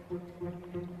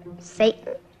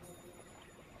 Satan.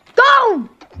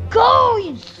 Go,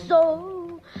 you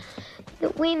soul,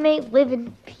 that we may live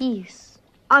in peace.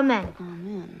 Amen.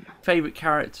 Amen. Favourite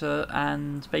character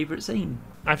and favourite scene?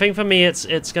 I think for me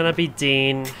it's gonna be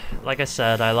Dean. Like I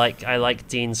said, I like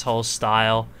Dean's whole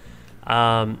style.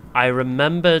 I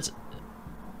remembered,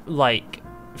 like,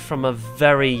 from a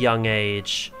very young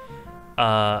age,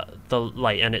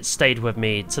 and it stayed with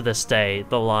me to this day,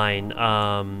 the line,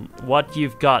 what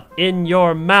you've got in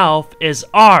your mouth is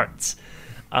art.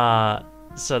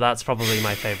 So that's probably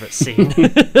my favorite scene.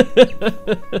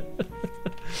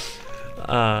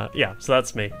 Yeah, so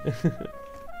that's me.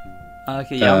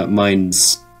 Okay, yeah.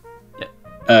 Mine's. Yeah.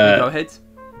 Go ahead.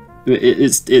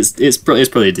 It's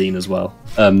probably Dean as well.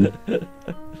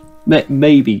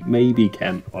 Maybe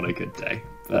Kent on a good day,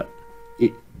 but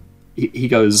he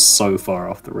goes so far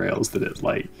off the rails that it's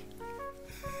like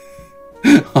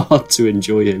hard to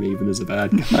enjoy him even as a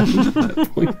bad guy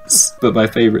at points. But my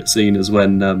favourite scene is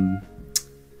when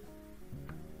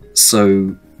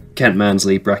so Kent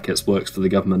Mansley brackets works for the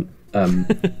government,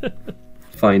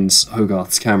 finds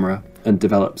Hogarth's camera and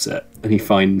develops it, and he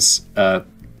finds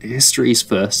history's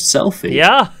first selfie.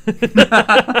 Yeah.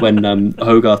 When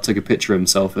Hogarth took a picture of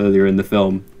himself earlier in the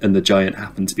film, and the giant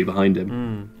happened to be behind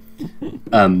him.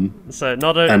 So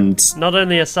not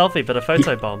only a selfie, but a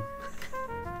photo bomb.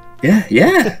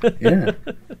 Yeah.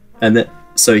 And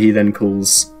so he then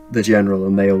calls the general,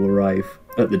 and they all arrive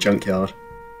at the junkyard.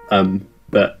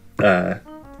 But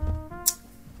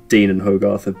Dean and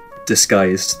Hogarth have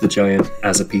disguised the giant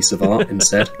as a piece of art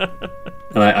instead,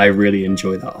 and I really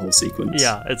enjoy that whole sequence.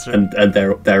 Yeah, it's and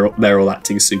they're all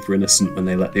acting super innocent when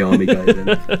they let the army guys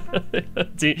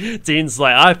in. Dean's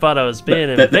like, I thought I was being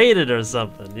invaded or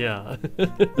something. Yeah.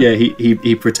 Yeah,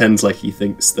 he pretends like he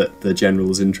thinks that the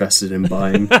general's interested in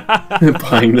buying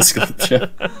the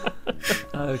sculpture.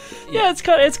 Yeah,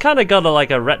 it's kind of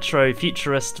got a retro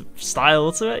futurist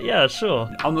style to it. Yeah, sure.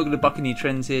 I'm not going to buck any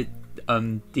trends here.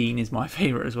 Dean is my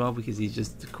favourite as well because he's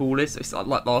just the coolest. It's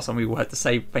like last time we all had the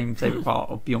same favourite part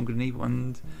of Beyond Good and Evil,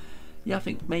 and yeah, I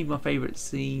think maybe my favourite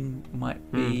scene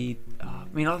might be. I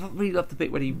mean, I really love the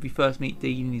bit when we first meet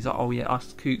Dean and he's like, "Oh yeah,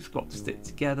 us kooks got to stick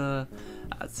together."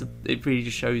 It really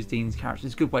just shows Dean's character.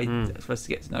 It's a good way for us to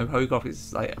get to know Hogarth.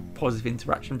 It's like a positive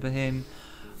interaction for him.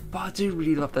 But I do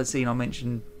really love that scene I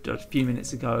mentioned a few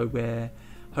minutes ago where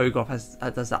Hogarth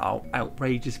does that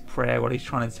outrageous prayer while he's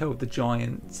trying to tell the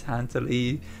giant's hand to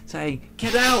leave, saying,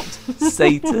 "Get out,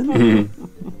 Satan!"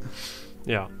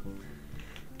 Yeah.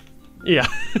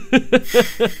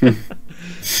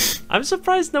 I'm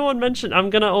surprised no one mentioned. I'm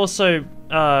gonna also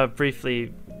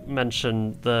briefly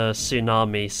mention the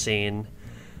tsunami scene.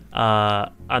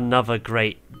 Another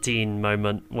great Dean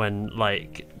moment when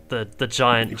the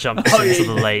giant jumps into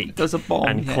the lake There's a bomb,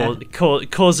 and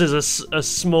causes a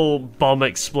small bomb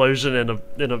explosion in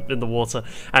the water,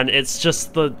 and it's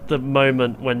just the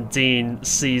moment when Dean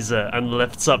sees it and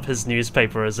lifts up his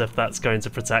newspaper as if that's going to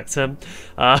protect him,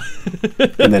 and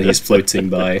then he's floating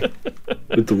by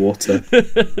with the water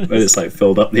and it's like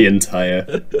filled up the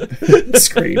entire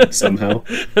screen somehow,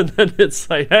 and then it's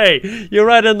like, hey, you're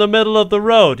right in the middle of the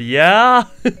road. Yeah.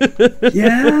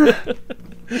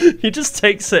 He just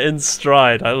takes it in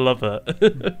stride. I love it.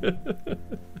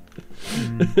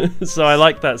 So I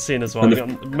like that scene as well.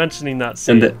 I'm mentioning that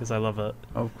scene because I love it.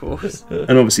 Of course.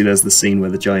 And obviously there's the scene where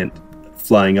the giant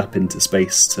flying up into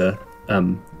space to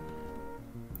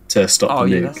stop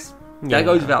the nuke. That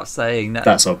goes without saying.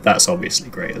 That's obviously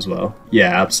great as well.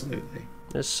 Yeah, absolutely.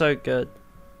 It's so good.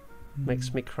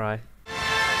 Makes me cry.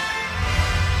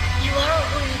 You are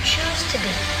who you choose to be.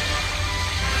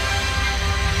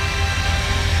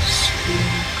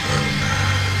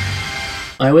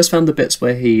 I always found the bits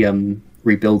where he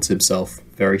rebuilds himself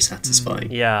very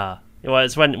satisfying. Yeah. Well,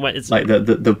 it's when it's like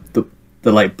the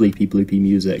like bleepy bloopy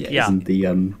music yeah.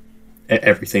 and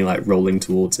everything like rolling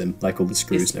towards him, like all the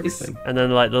screws and everything. And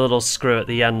then like the little screw at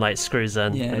the end like screws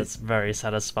in, Yeah. and it's very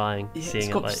satisfying seeing It's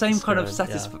got it like the same kind of screw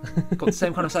in, got the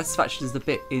same kind of satisfaction as the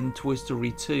bit in Toy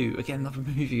Story 2. Again, another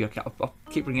movie I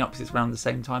keep bringing up because it's around the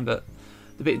same time, but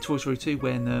the bit in Toy Story 2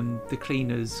 when the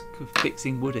cleaners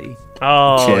fixing Woody.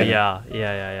 Oh Yeah.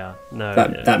 yeah. No,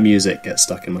 That music gets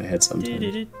stuck in my head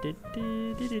sometimes.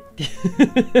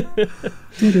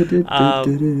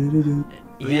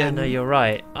 Yeah, no, you're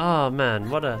right. Oh man,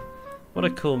 what a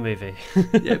cool movie.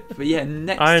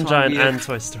 Next Iron time Giant and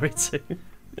Toy Story 2.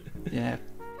 Yeah.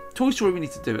 Toy Story we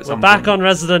need to do at some We're back point. on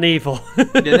Resident Evil.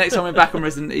 Yeah, next time we're back on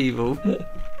Resident Evil.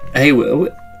 Hey, we're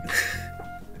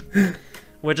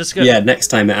just gonna. Yeah, next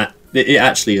time it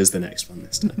actually is the next one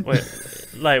this time.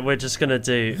 We're just gonna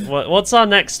do what's our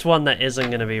next one that isn't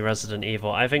gonna be Resident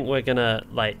Evil? I think we're gonna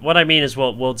what I mean is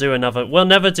we'll do another. We'll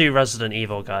never do Resident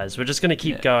Evil, guys. We're just gonna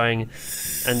keep going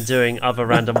and doing other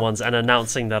random ones and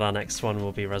announcing that our next one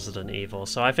will be Resident Evil.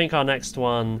 So I think our next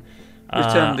one,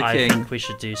 Return of the King. I think we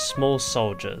should do Small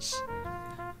Soldiers.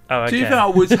 Oh, okay. Do you think I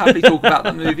would happily talk about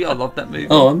that movie? I love that movie.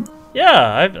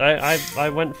 Yeah, I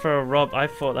went for a Rob. I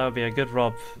thought that would be a good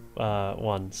Rob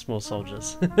one. Small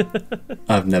Soldiers.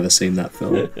 I've never seen that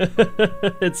film.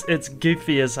 It's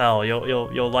goofy as hell.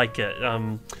 You'll like it.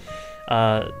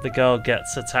 The girl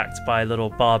gets attacked by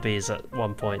little Barbies at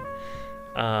one point.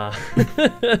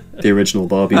 The original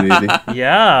Barbie movie.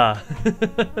 Yeah.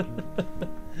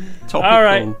 Topical. All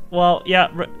right. Well, yeah.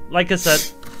 Like I said,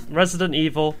 Resident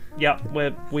Evil. Yeah,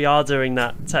 we are doing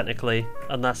that technically,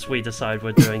 unless we decide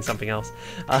we're doing something else.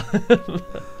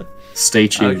 Stay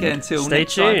tuned. Okay, until Stay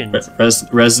next time. tuned.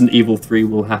 Resident Evil 3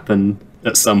 will happen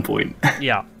at some point.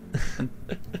 Yeah.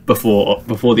 before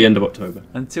the end of October.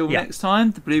 Until next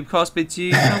time, the Bloobcast bids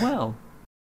you farewell.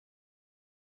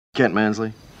 Kent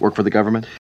Mansley, work for the government.